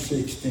 5, verse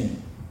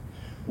 16,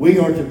 we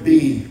are to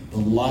be the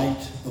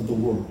light of the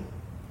world.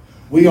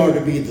 We are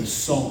to be the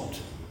salt.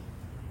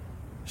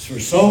 For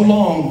so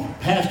long,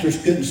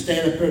 pastors couldn't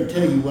stand up there and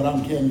tell you what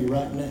I'm telling you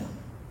right now.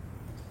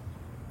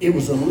 It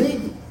was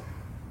illegal.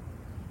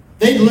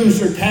 They'd lose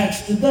their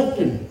tax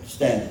deducting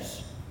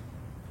status.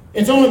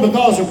 It's only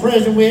because of the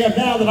president we have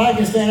now that I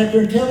can stand up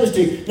there and tell this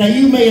to you. Now,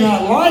 you may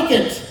not like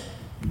it,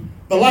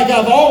 but like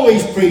I've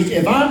always preached,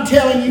 if I'm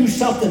telling you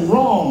something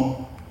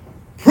wrong,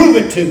 prove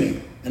it to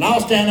me, and I'll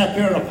stand up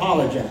here and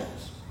apologize.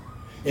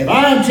 If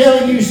I'm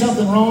telling you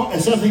something wrong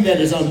and something that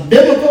is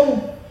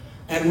unbiblical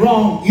and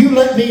wrong, you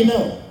let me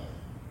know.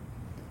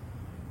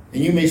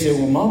 And you may say,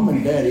 well, Mom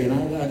and Daddy, and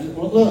I just,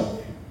 well, look.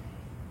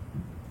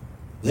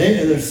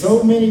 There's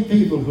so many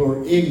people who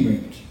are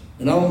ignorant,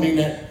 and I don't mean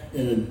that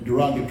in a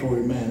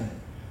derogatory manner.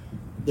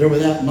 They're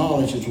without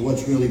knowledge as to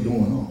what's really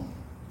going on.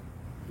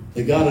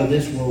 The God of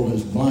this world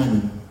has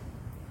blinded them,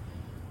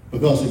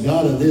 because the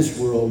God of this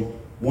world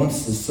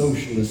wants the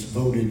socialists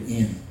voted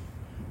in.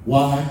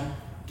 Why?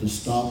 To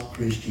stop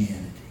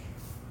Christianity.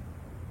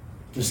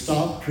 To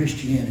stop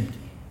Christianity.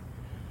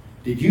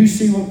 Did you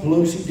see what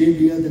Pelosi did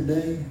the other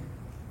day?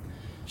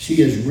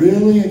 She is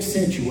really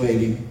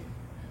accentuating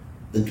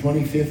the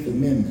 25th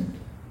Amendment,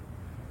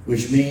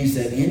 which means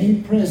that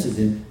any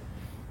president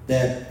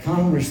that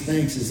Congress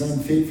thinks is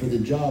unfit for the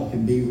job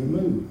can be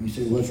removed. You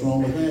say, what's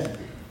wrong with that?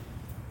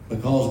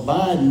 Because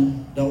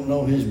Biden don't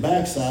know his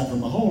backside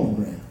from a hole in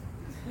the ground.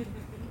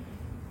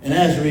 And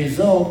as a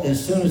result,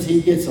 as soon as he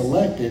gets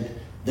elected,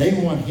 they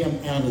want him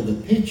out of the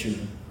picture.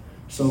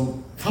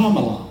 So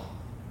Kamala,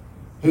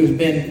 who's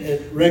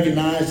been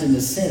recognized in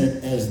the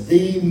Senate as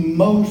the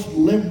most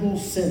liberal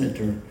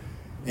senator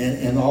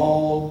in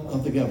all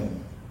of the government.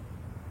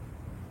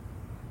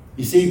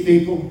 You see,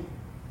 people,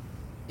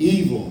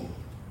 evil.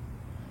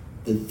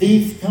 The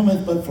thief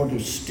cometh but for to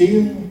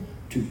steal,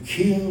 to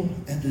kill,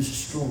 and to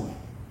destroy.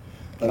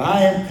 But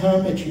I am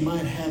come that you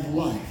might have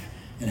life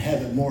and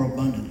have it more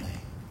abundantly.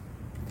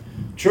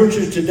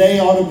 Churches today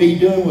ought to be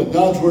doing what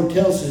God's Word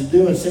tells us to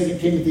do in 2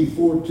 Timothy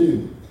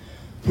 4:2.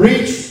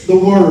 Preach the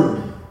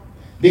Word.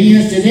 Be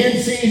instant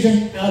in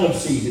season, out of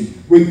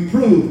season.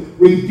 Reprove,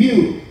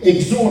 rebuke,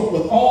 exhort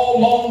with all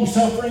long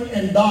suffering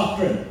and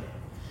doctrine.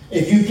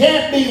 If you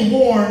can't be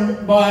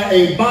warned by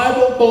a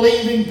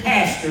Bible-believing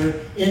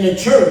pastor in a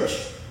church,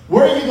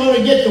 where are you going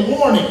to get the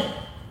warning?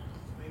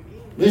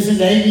 Listen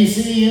to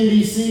ABC,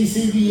 NBC,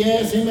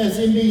 CBS,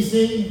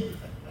 MSNBC.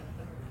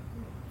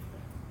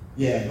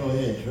 Yeah, go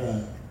ahead,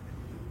 try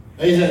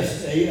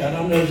it. And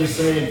I'm not just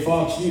saying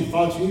Fox News.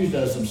 Fox News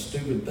does some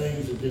stupid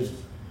things that just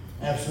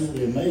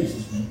absolutely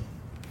amazes me.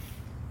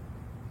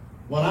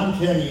 What I'm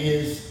telling you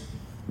is,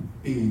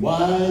 be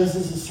wise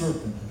as a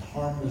serpent and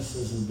harmless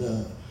as a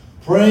dove.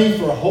 Pray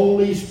for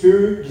Holy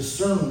Spirit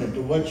discernment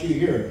to what you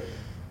hear.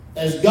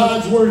 As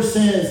God's Word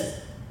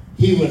says,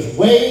 he was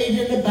weighed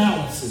in the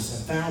balances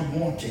and found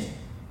wanting.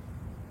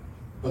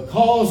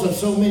 Because of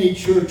so many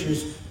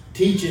churches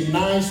teaching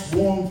nice,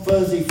 warm,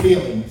 fuzzy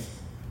feelings,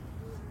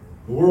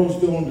 the world's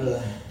going to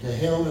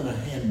hell in a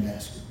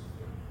handbasket.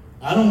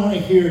 I don't want to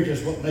hear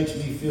just what makes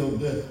me feel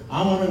good.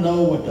 I want to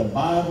know what the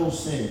Bible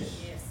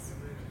says. Yes.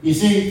 You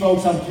see,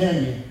 folks, I'm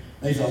telling you,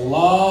 There's a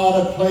lot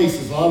of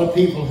places, a lot of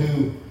people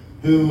who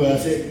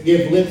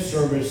give lip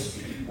service.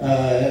 In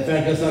fact,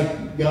 that's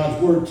like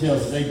God's word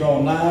tells us. They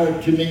draw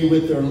nigh to me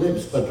with their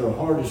lips, but their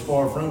heart is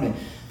far from me.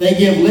 They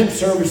give lip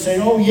service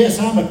saying, oh yes,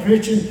 I'm a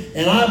Christian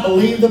and I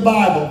believe the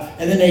Bible.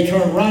 And then they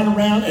turn right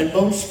around and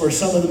vote for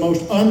some of the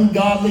most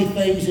ungodly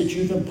things that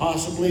you can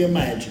possibly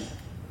imagine.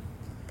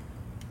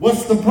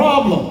 What's the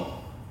problem?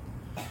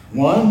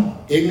 One,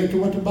 ignorant to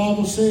what the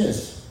Bible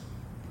says.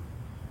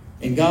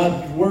 And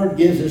God's word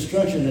gives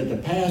instruction that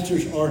the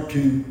pastors are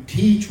to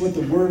teach what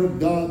the word of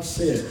God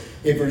says.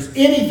 If there's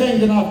anything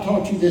that I've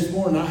taught you this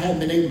morning I haven't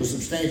been able to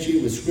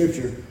substantiate with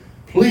Scripture,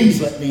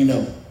 please let me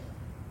know.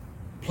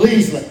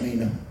 Please let me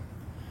know.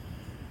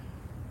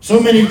 So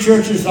many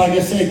churches, like I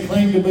said,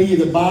 claim to be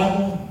the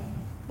Bible.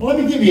 Well,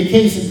 let me give you a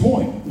case in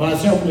point. When I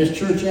was helping this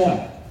church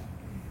out,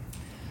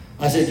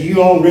 I said, do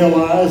you all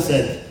realize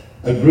that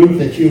a group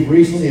that you've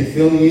recently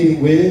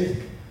affiliated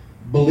with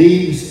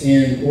believes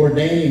in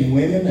ordaining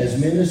women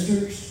as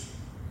ministers?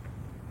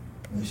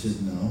 They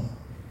said, no.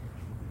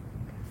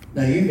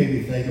 Now you may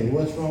be thinking,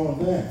 well, what's wrong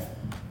with that?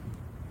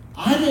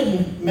 I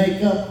didn't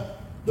make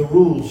up the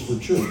rules for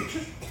church.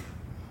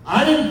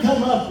 I didn't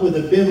come up with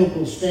a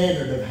biblical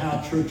standard of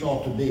how church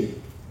ought to be.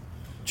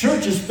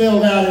 Church is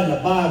spelled out in the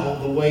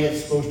Bible the way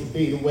it's supposed to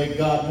be, the way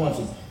God wants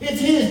it.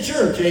 It's His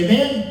church,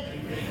 amen?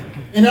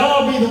 And it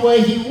ought to be the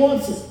way He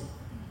wants it.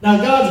 Now,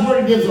 God's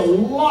Word gives a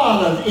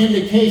lot of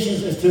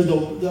indications as to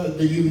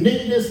the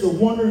uniqueness, the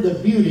wonder, the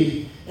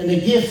beauty, and the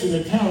gifts and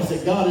the talents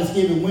that God has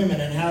given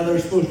women and how they're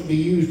supposed to be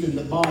used in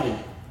the body.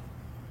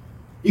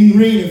 You can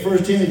read in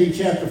 1 Timothy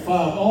chapter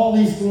 5 all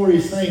these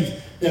glorious things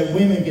that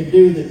women can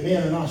do that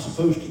men are not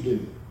supposed to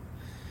do.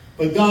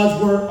 But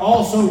God's Word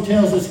also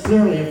tells us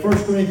clearly in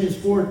 1 Corinthians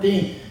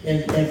 14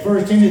 and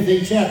 1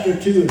 Timothy chapter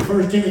 2 and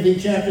 1 Timothy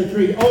chapter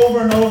 3 over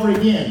and over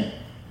again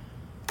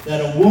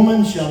that a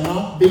woman shall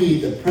not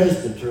be the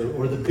presbyter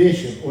or the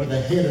bishop or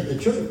the head of the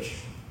church.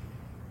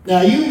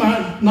 Now you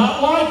might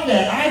not like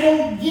that. I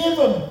don't give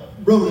a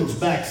rodent's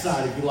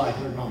backside if you like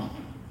it or not.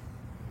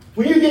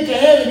 When you get to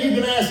heaven,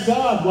 you can ask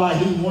God why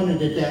He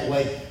wanted it that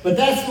way. But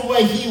that's the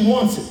way He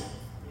wants it.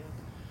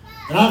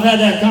 And I've had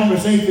that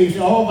conversation. He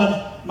said, oh,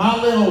 but my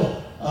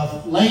little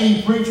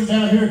lady preacher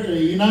down here at the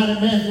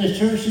United Methodist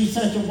Church, she's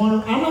such a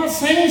wonderful. I'm not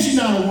saying she's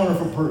not a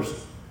wonderful person.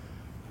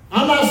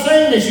 I'm not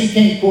saying that she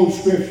can't quote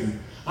Scripture.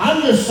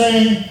 I'm just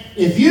saying,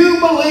 if you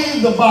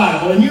believe the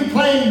Bible and you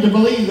claim to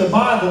believe the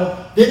Bible,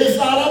 then it's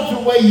not up to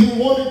the way you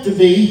want it to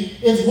be.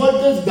 It's what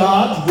does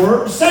God's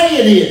Word say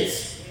it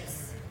is.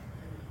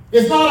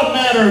 It's not a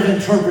matter of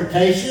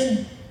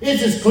interpretation.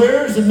 It's as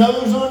clear as the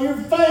nose on your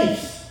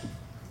face.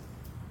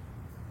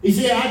 You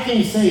see, I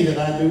can't say that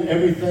I do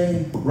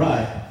everything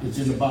right that's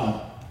in the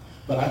Bible.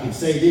 But I can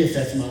say this,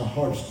 that's my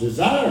heart's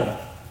desire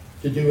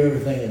to do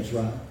everything that's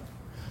right.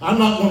 I'm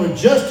not going to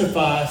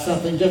justify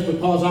something just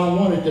because I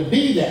want it to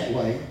be that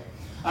way.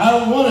 I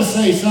don't want to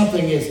say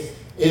something is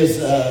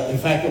in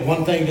fact,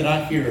 one thing that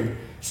I hear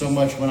so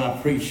much when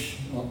I preach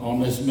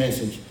on this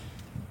message,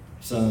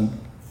 son,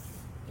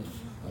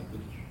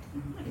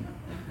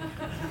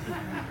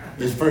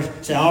 is first,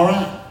 say, all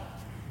right.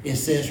 It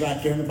says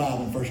right there in the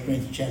Bible, in 1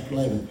 Corinthians chapter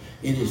 11,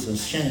 it is a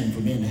shame for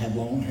men to have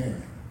long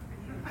hair.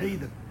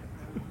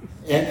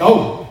 And,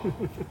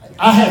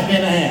 I have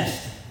been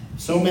asked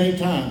so many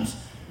times,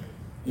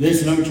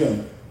 this is no joke.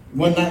 It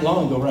wasn't that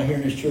long ago right here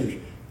in this church,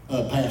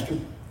 Pastor,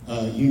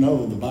 you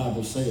know the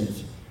Bible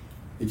says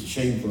it's a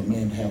shame for a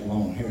man to have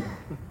long hair.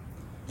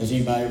 Has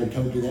anybody ever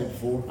told you that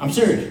before? I'm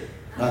serious.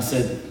 And I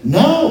said,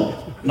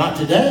 no, not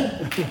today.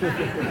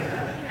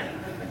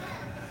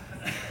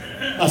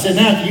 I said,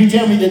 now, can you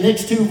tell me the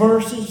next two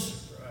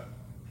verses?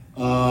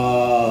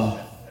 No.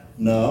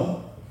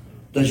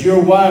 Does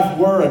your wife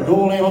wear a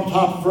doily on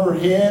top of her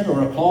head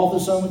or a cloth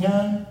of some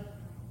kind?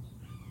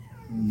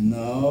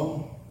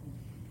 No.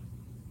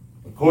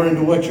 According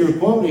to what you're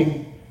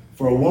quoting,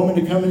 for a woman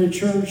to come into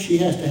church, she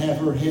has to have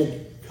her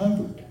head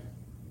covered.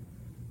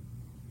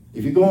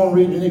 If you go on and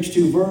read the next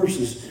two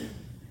verses,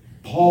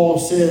 Paul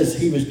says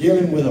he was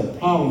dealing with a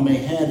problem they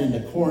had in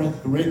the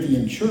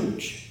Corinthian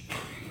church.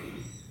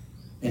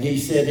 And he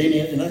said,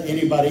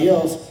 anybody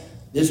else,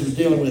 this was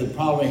dealing with a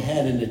problem they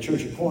had in the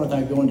church of Corinth.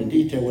 I go into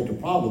detail what the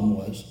problem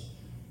was.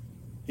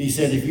 He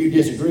said, if you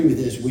disagree with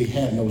this, we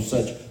have no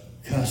such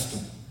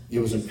custom. It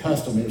was a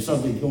custom. It was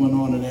something going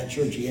on in that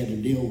church he had to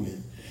deal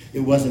with. It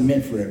wasn't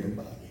meant for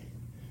everybody.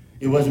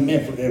 It wasn't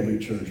meant for every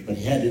church, but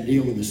he had to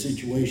deal with the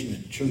situation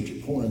at the church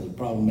at Corinth, the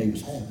problem he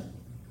was having.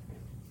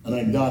 An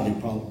ungodly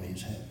problem he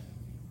was having.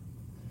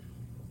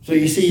 So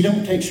you see, you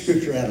don't take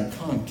Scripture out of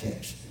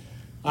context.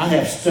 I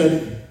have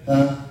studied,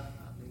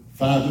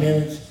 5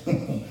 minutes?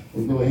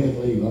 We'll go ahead and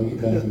leave. I'll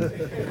get back.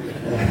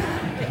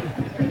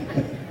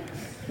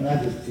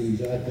 I just tease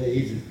you. I tell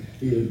you,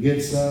 he's a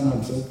good son.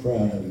 I'm so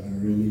proud of him. I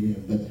really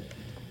am. But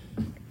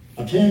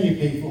I'm telling you,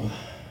 people,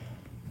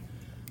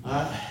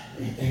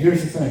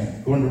 here's the thing.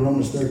 According to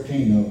Romans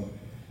 13, though,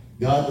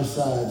 God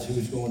decides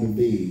who's going to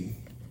be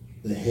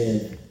the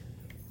head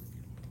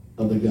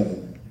of the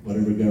government,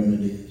 whatever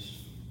government is.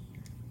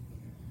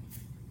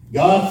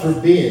 God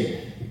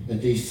forbid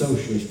that these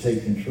socialists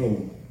take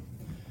control.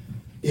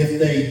 If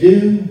they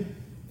do,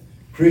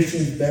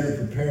 Christians better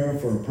prepare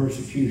for a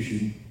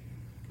persecution.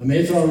 I mean,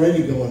 it's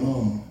already going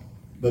on,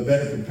 but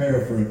better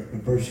prepare for a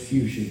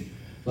persecution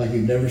like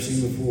you've never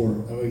seen before.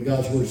 I mean,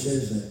 God's word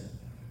says that.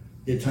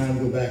 Get time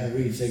to go back and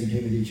read 2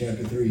 Timothy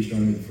chapter 3,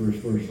 starting with the first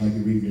verse, like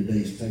you read in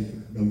today's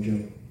paper. No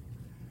joke.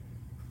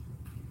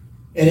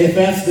 And if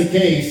that's the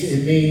case,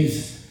 it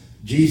means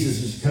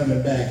Jesus is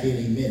coming back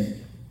any minute.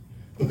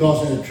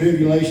 Because in the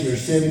tribulation,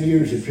 there's 7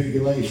 years of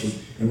tribulation.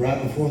 And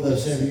right before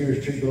those 7 years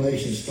of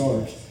tribulation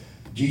starts,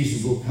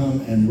 Jesus will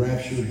come and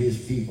rapture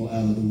his people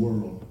out of the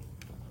world.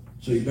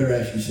 So you better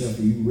ask yourself,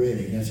 are you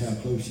ready? That's how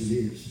close it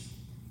is.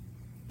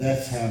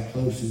 That's how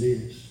close it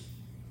is.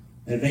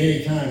 At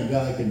any time,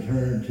 God can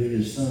turn to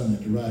his Son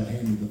at the right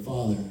hand of the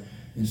Father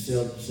and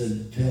said,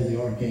 tell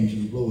the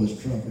archangel to blow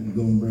his trumpet and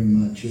go and bring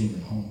my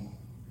children home.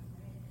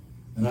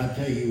 And I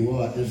tell you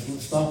what,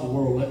 just stop the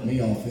world letting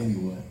me off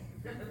anyway.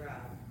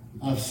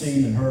 I've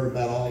seen and heard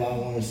about all I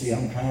want to see.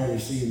 I'm tired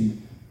of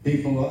seeing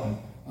people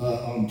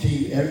on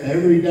TV.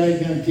 Every day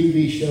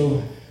TV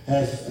show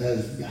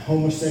has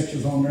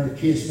homosexuals on there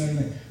kissing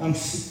and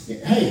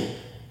everything. Hey,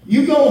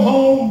 you go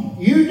home,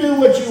 you do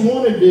what you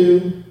want to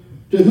do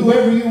to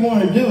whoever you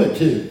want to do it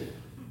to.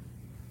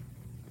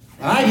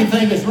 I can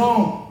think it's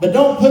wrong, but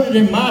don't put it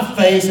in my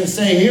face and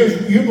say,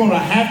 you're going to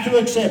have to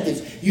accept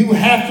this. You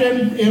have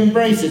to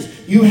embrace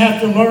this. You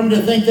have to learn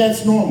to think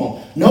that's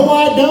normal. No,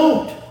 I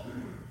don't.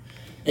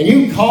 And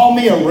you can call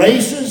me a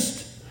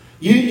racist.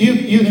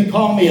 You can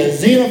call me a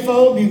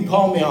xenophobe. You can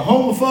call me a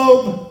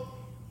homophobe.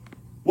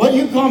 Well,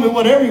 you call me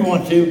whatever you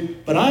want to,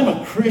 but I'm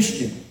a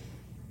Christian.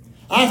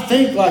 I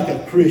think like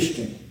a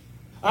Christian.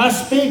 I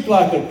speak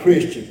like a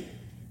Christian.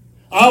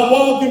 I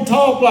walk and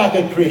talk like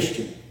a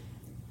Christian.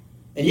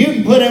 And you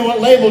can put in what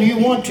label you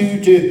want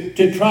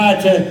to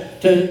try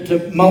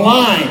to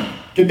malign,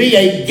 to be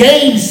a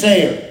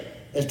gainsayer,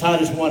 as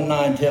Titus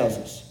 1:9 tells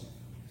us.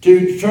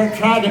 To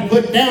try to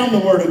put down the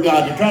Word of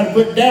God, to try to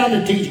put down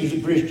the teachings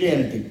of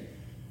Christianity.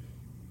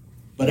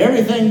 But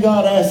everything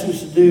God asks us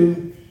to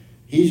do,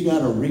 he's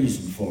got a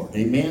reason for it.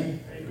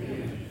 Amen?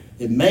 Amen.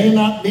 It may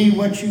not be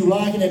what you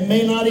like, and it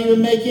may not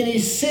even make any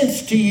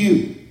sense to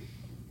you.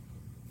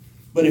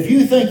 But if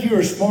you think you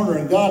are smarter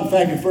than God, in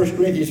fact, in 1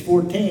 Corinthians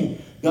 14,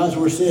 God's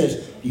word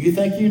says, do you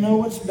think you know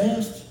what's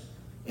best?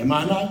 Am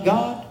I not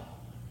God?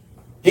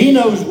 He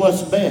knows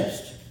what's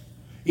best.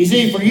 You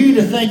see, for you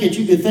to think that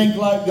you could think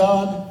like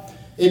God,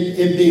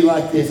 it'd be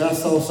like this. I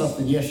saw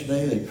something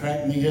yesterday that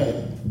cracked me up.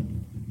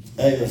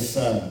 It was,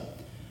 I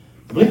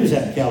believe it was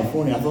out in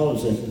California. I thought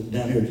it was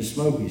down here at the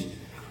Smokies.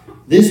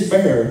 This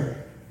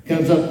bear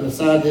comes up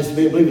beside this, I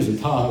believe it was a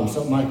Tahoe,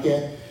 something like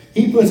that.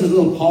 He puts his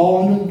little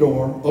paw under the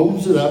door,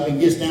 opens it up, and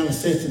gets down and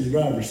sits in the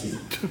driver's seat.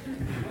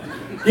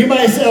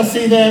 Anybody else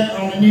see that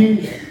on the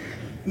news?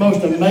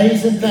 Most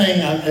amazing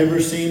thing I've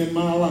ever seen in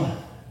my life.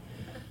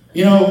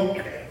 You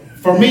know,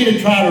 for me to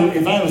try to,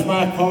 if I was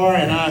my car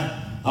and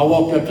I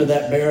walked up to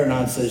that bear and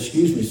I'd say,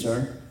 excuse me,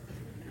 sir,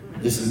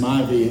 this is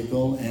my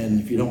vehicle,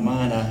 and if you don't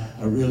mind,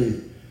 I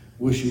really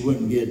wish you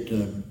wouldn't get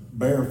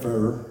bear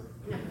fur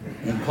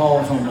and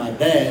claws on my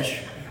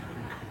dash.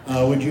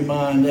 Would you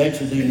mind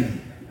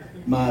exiting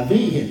my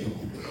vehicle?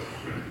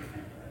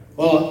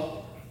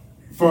 Well,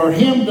 for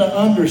him to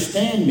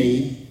understand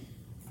me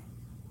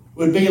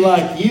would be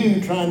like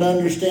you trying to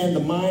understand the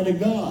mind of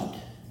God.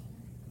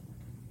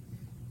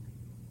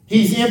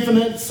 He's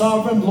infinite,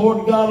 sovereign,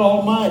 Lord God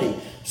Almighty.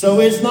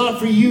 So it's not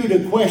for you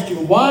to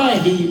question why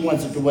he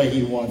wants it the way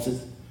he wants it.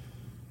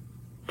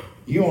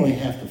 You only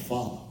have to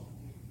follow.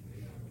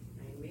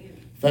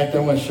 In fact, I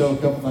want to show a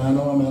couple things. I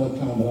know I'm out of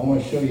time, but I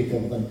want to show you a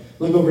couple things.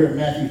 Look over at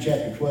Matthew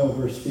chapter 12,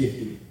 verse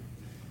 50.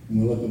 And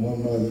we'll look at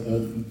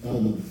one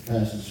other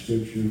passage of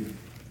Scripture.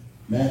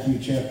 Matthew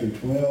chapter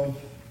 12.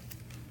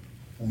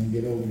 If I can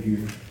get over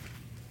here.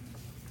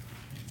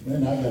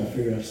 Then I've got to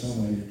figure out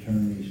some way to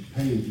turn these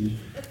pages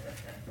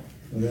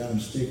without them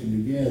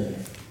sticking together.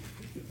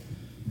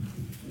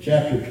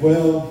 Chapter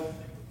 12,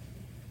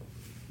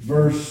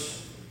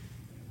 verse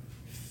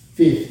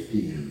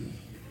 50.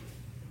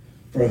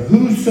 For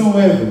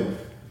whosoever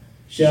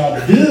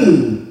shall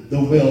do the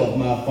will of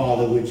my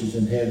Father which is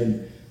in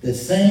heaven, the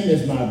same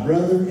as my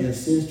brother and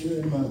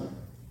sister and mother.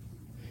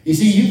 You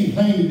see, you can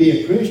claim to be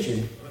a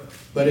Christian,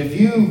 but if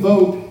you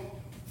vote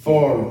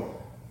for,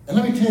 and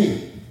let me tell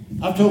you,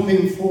 I've told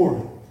people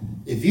before,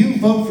 if you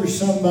vote for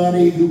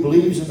somebody who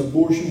believes in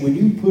abortion, when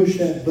you push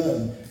that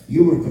button,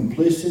 you were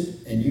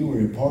complicit and you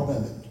were a part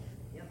of it.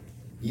 Yep.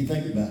 You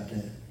think about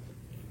that.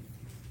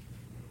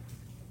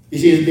 You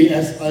see,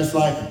 that's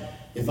like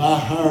if I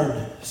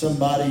hired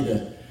somebody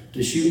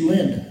to shoot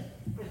Linda.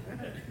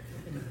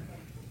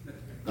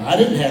 I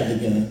didn't have the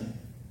gun.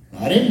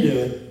 I didn't do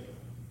it.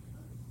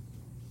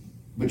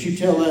 But you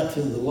tell that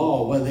to the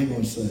law, what are they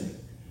going to say?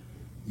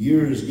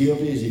 You're as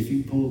guilty as if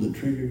you pulled the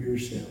trigger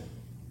yourself.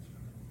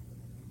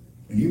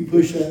 When you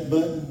push that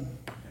button,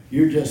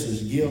 you're just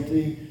as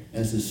guilty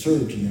as the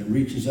surgeon that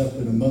reaches up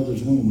in a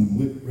mother's womb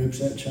and rips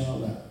that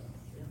child out.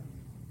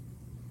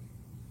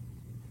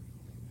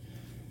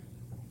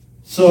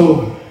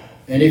 So,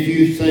 and if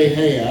you say,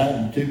 hey, I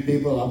have two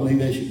people, I believe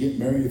they should get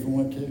married if they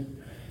want to,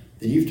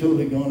 then you've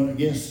totally gone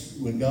against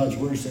when God's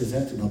word says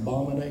that's an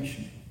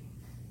abomination.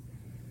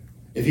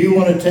 If you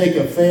want to take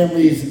a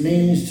family's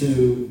means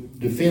to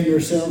defend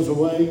themselves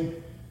away,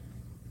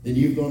 then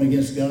you've gone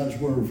against God's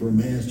word for a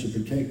man to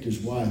protect his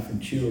wife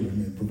and children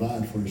and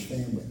provide for his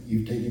family.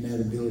 You've taken that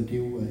ability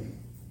away.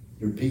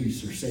 Their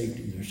peace, their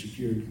safety, their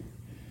security.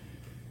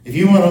 If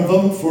you want to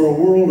vote for a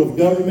world of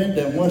government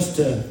that wants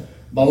to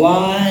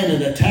malign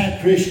and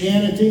attack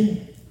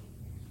Christianity,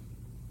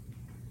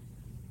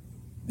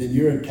 then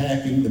you're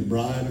attacking the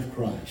bride of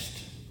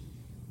Christ.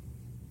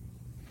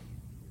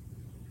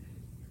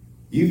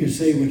 You can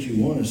say what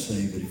you want to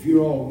say, but if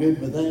you're all good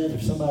with that,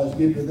 if somebody's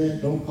good with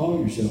that, don't call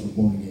yourself a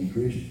born-again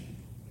Christian.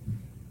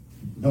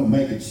 Don't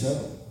make it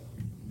so.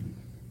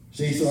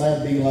 See, so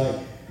that'd be like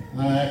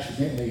I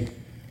accidentally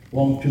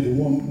walked to the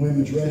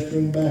women's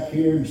restroom back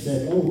here and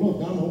said, oh,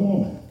 look, I'm a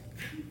woman.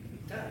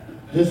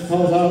 Just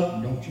because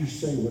don't you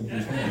say what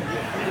you're saying.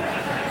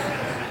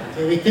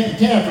 So we couldn't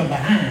tell from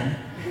behind.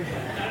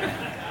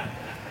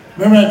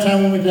 Remember that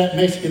time we went to that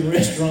Mexican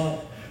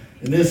restaurant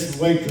and this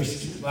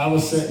waitress, I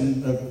was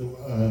sitting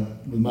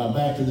with my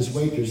back to this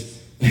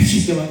waitress, and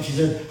she came up, she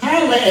said,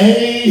 hi,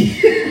 lady.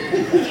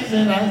 She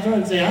said, I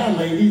started to say, hi,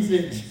 lady. She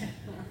said,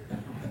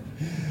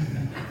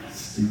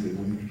 stupid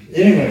waitress.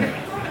 Anyway.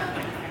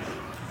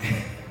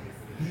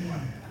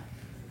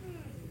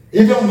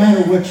 It don't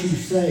matter what you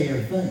say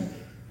or think.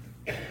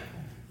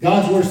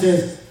 God's word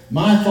says,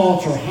 my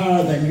thoughts are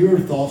higher than your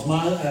thoughts.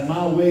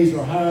 My ways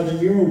are higher than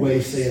your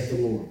ways, saith the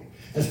Lord.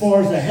 As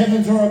far as the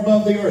heavens are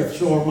above the earth,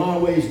 so are my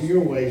ways and your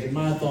ways, and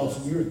my thoughts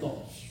and your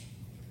thoughts.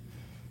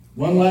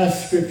 One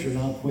last scripture and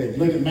I'll quit.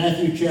 Look at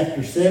Matthew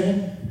chapter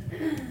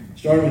 7,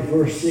 starting with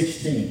verse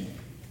 16.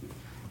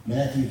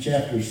 Matthew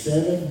chapter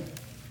 7,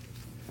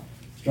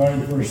 starting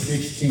with verse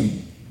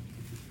 16.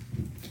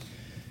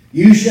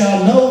 You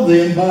shall know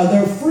them by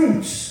their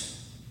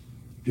fruits.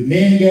 Do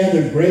men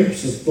gather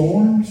grapes of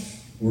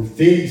thorns or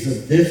figs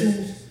of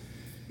thistles?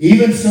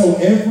 Even so,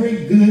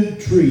 every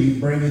good tree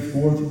bringeth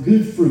forth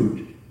good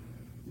fruit,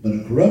 but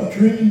a corrupt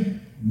tree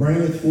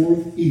bringeth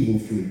forth evil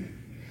fruit.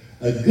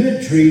 A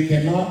good tree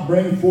cannot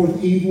bring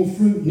forth evil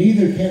fruit,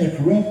 neither can a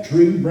corrupt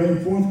tree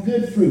bring forth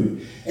good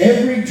fruit.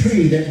 Every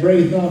tree that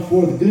bringeth not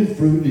forth good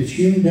fruit is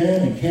hewn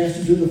down and cast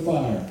into the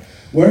fire.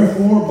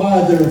 Wherefore,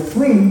 by their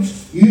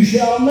fruits you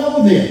shall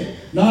know them.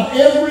 Not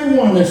every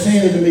one that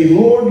saith unto me,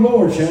 Lord,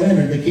 Lord, shall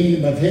enter the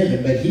kingdom of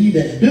heaven, but he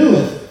that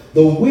doeth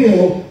the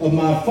will of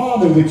my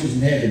Father which is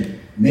in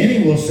heaven.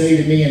 Many will say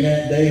to me in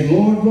that day,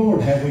 Lord,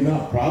 Lord, have we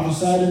not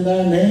prophesied in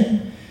thy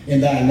name? In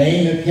thy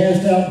name have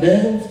cast out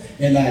devils?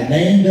 In thy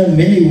name done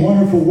many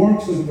wonderful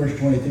works? Look at verse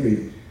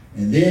 23.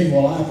 And then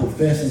will I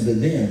profess unto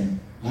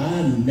them,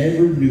 I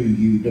never knew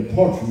you.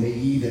 Depart from me,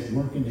 ye that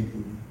work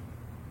iniquity.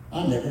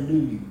 I never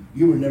knew you.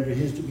 You were never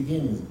his to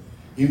begin with.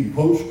 You can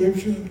quote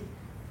scripture,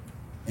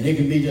 and it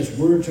can be just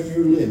words on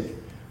your lip.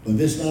 But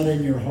if it's not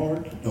in your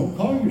heart, don't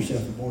call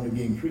yourself a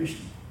born-again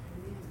Christian.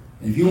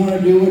 And if you want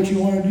to do what you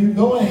want to do,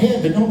 go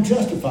ahead, but don't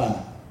justify it.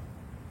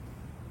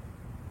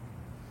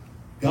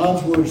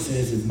 God's word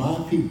says, if my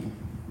people,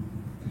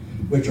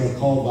 which are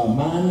called by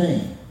my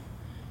name,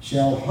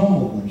 shall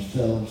humble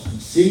themselves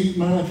and seek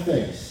my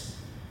face,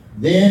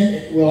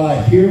 then will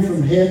I hear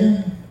from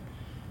heaven,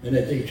 and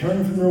that they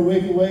turn from their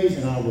wicked ways,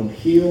 and I will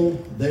heal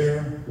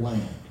their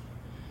land.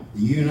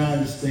 The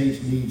United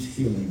States needs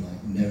healing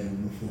like never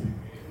before.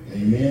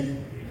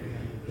 Amen?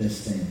 Let's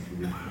stand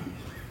for your praise.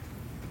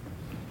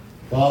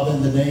 Father,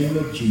 in the name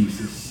of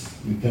Jesus,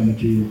 we come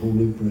into your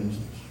holy presence.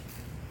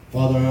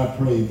 Father, I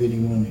pray if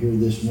anyone here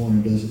this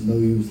morning doesn't know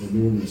you as the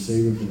Lord and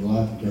Savior of their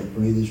life, that they'll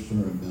pray this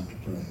prayer I'm about to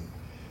pray.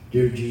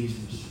 Dear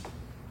Jesus,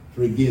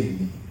 forgive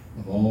me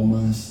of all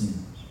my sins.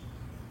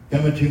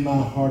 Come into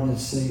my heart and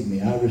save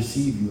me. I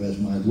receive you as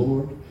my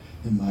Lord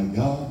and my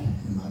God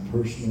and my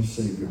personal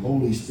Savior.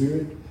 Holy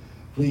Spirit,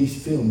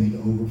 please fill me to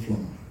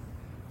overflowing.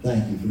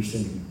 Thank you for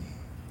saving me.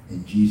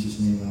 In Jesus'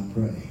 name I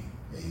pray.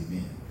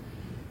 Amen.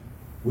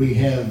 We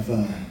have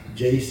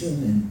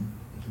Jason,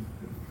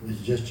 and is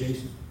it just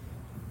Jason?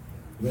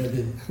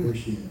 Where's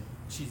she at?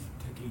 She's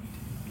Tahiti.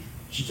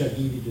 She took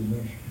Edie to the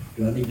nursery.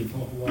 Do I need to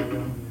talk a while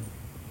longer?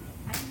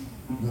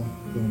 No,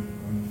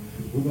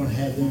 we're going to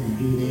have them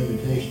do the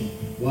invitation.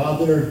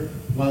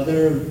 While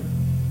they're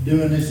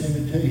doing this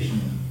invitation,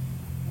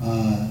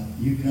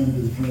 you come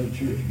to the front of the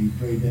church. You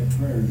prayed that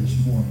prayer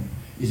this morning.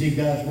 You see,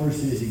 God's word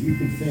says, if you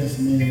confess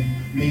me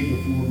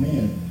before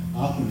men,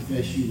 I'll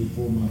confess you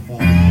before my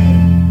Father in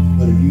heaven.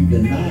 But if you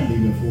deny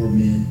me before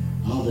men,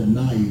 I'll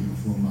deny you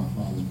before my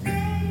Father in heaven.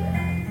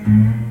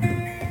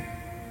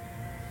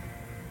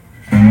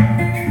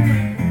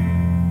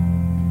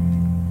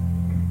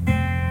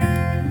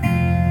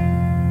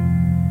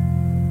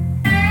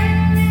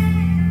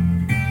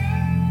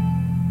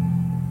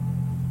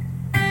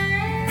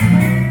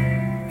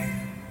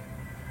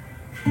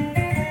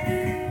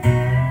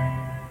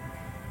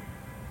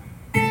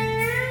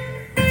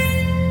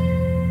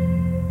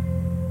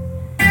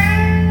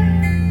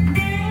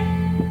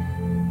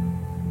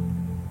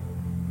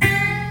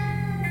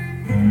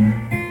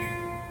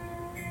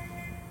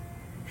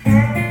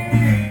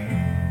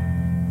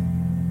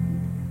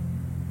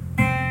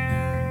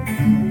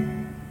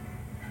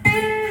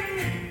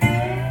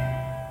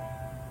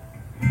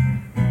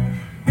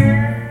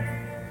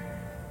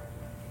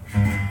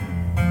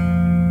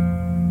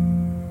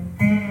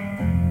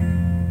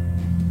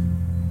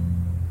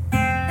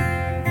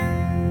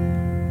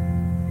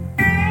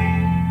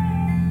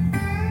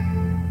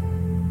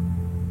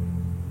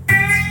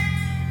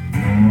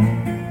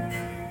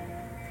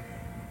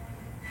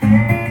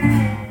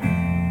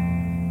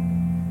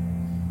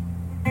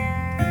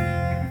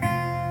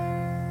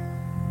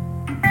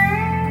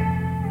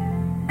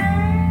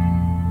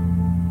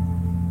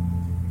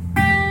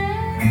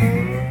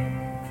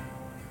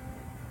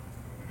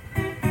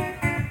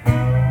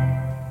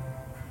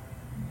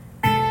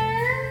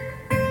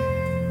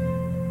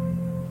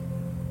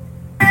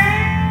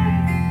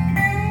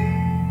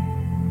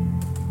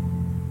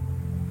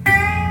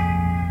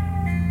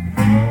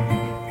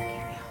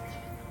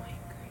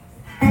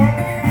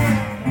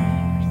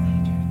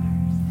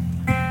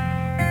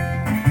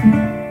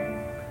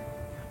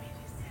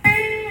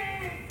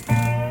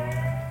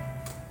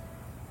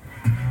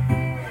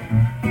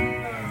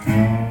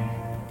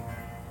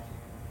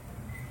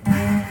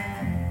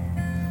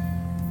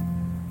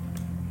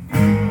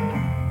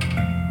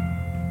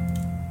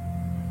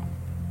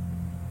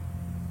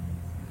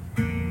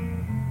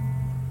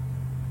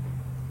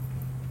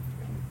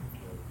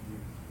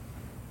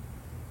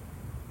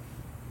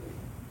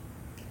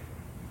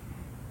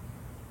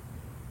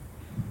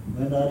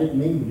 Linda, I didn't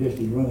mean to just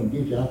to run and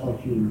get you. I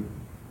thought you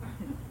were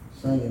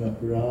singing up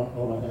here.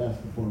 All I asked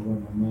for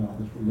wasn't my mouth.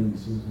 That's what Linda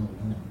says all the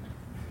time.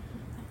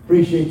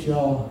 Appreciate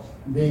y'all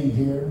being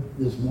here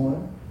this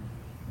morning.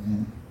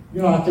 And,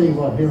 you know, I tell you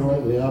what, here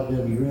lately I've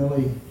been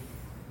really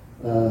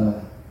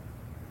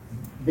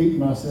beating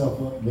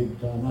myself up big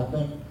time. I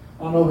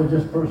don't know if it's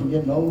just a person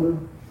getting older,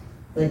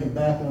 thinking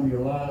back on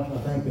your life. I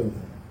think of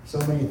so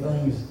many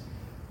things,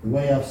 the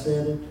way I've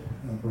said it.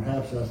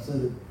 Perhaps I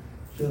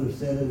should have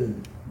said it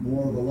in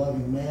more of a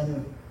loving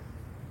manner.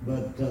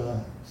 But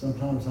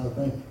sometimes I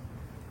think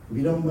if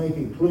you don't make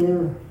it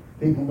clear,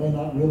 people may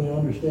not really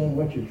understand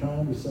what you're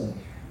trying to say.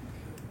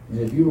 And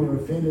if you were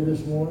offended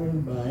this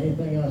morning by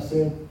anything I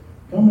said,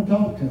 come and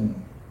talk to me.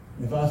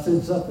 If I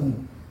said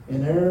something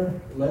in error,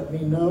 let me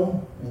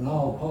know, and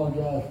I'll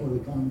apologize for the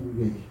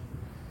congregation.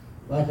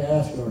 I'd like to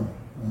ask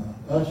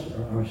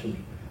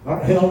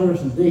our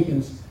elders and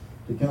deacons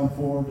to come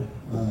forward.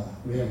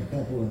 We have a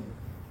couple of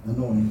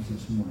anointings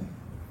this morning.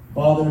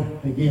 Father,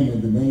 again,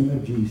 in the name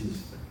of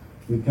Jesus,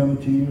 we come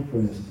to your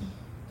presence.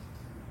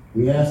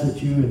 We ask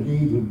that you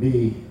indeed would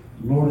be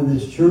Lord of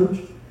this church,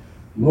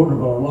 Lord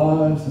of our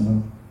lives,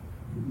 and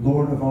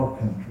Lord of our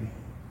country.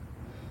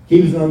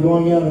 Keep us in our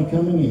going out and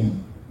coming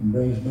in, and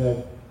bring us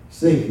back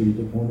safely at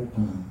the appointed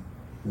time.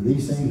 For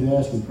these things we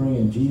ask and pray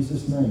in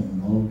Jesus' name,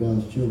 and all of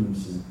God's children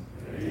said,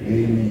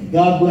 Amen.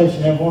 God bless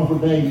you. Have a wonderful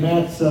day.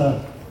 Matt's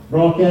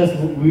broadcast,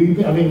 will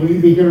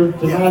you be here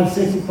tonight at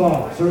 6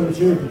 o'clock? Service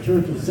here at the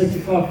church at 6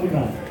 o'clock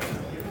tonight.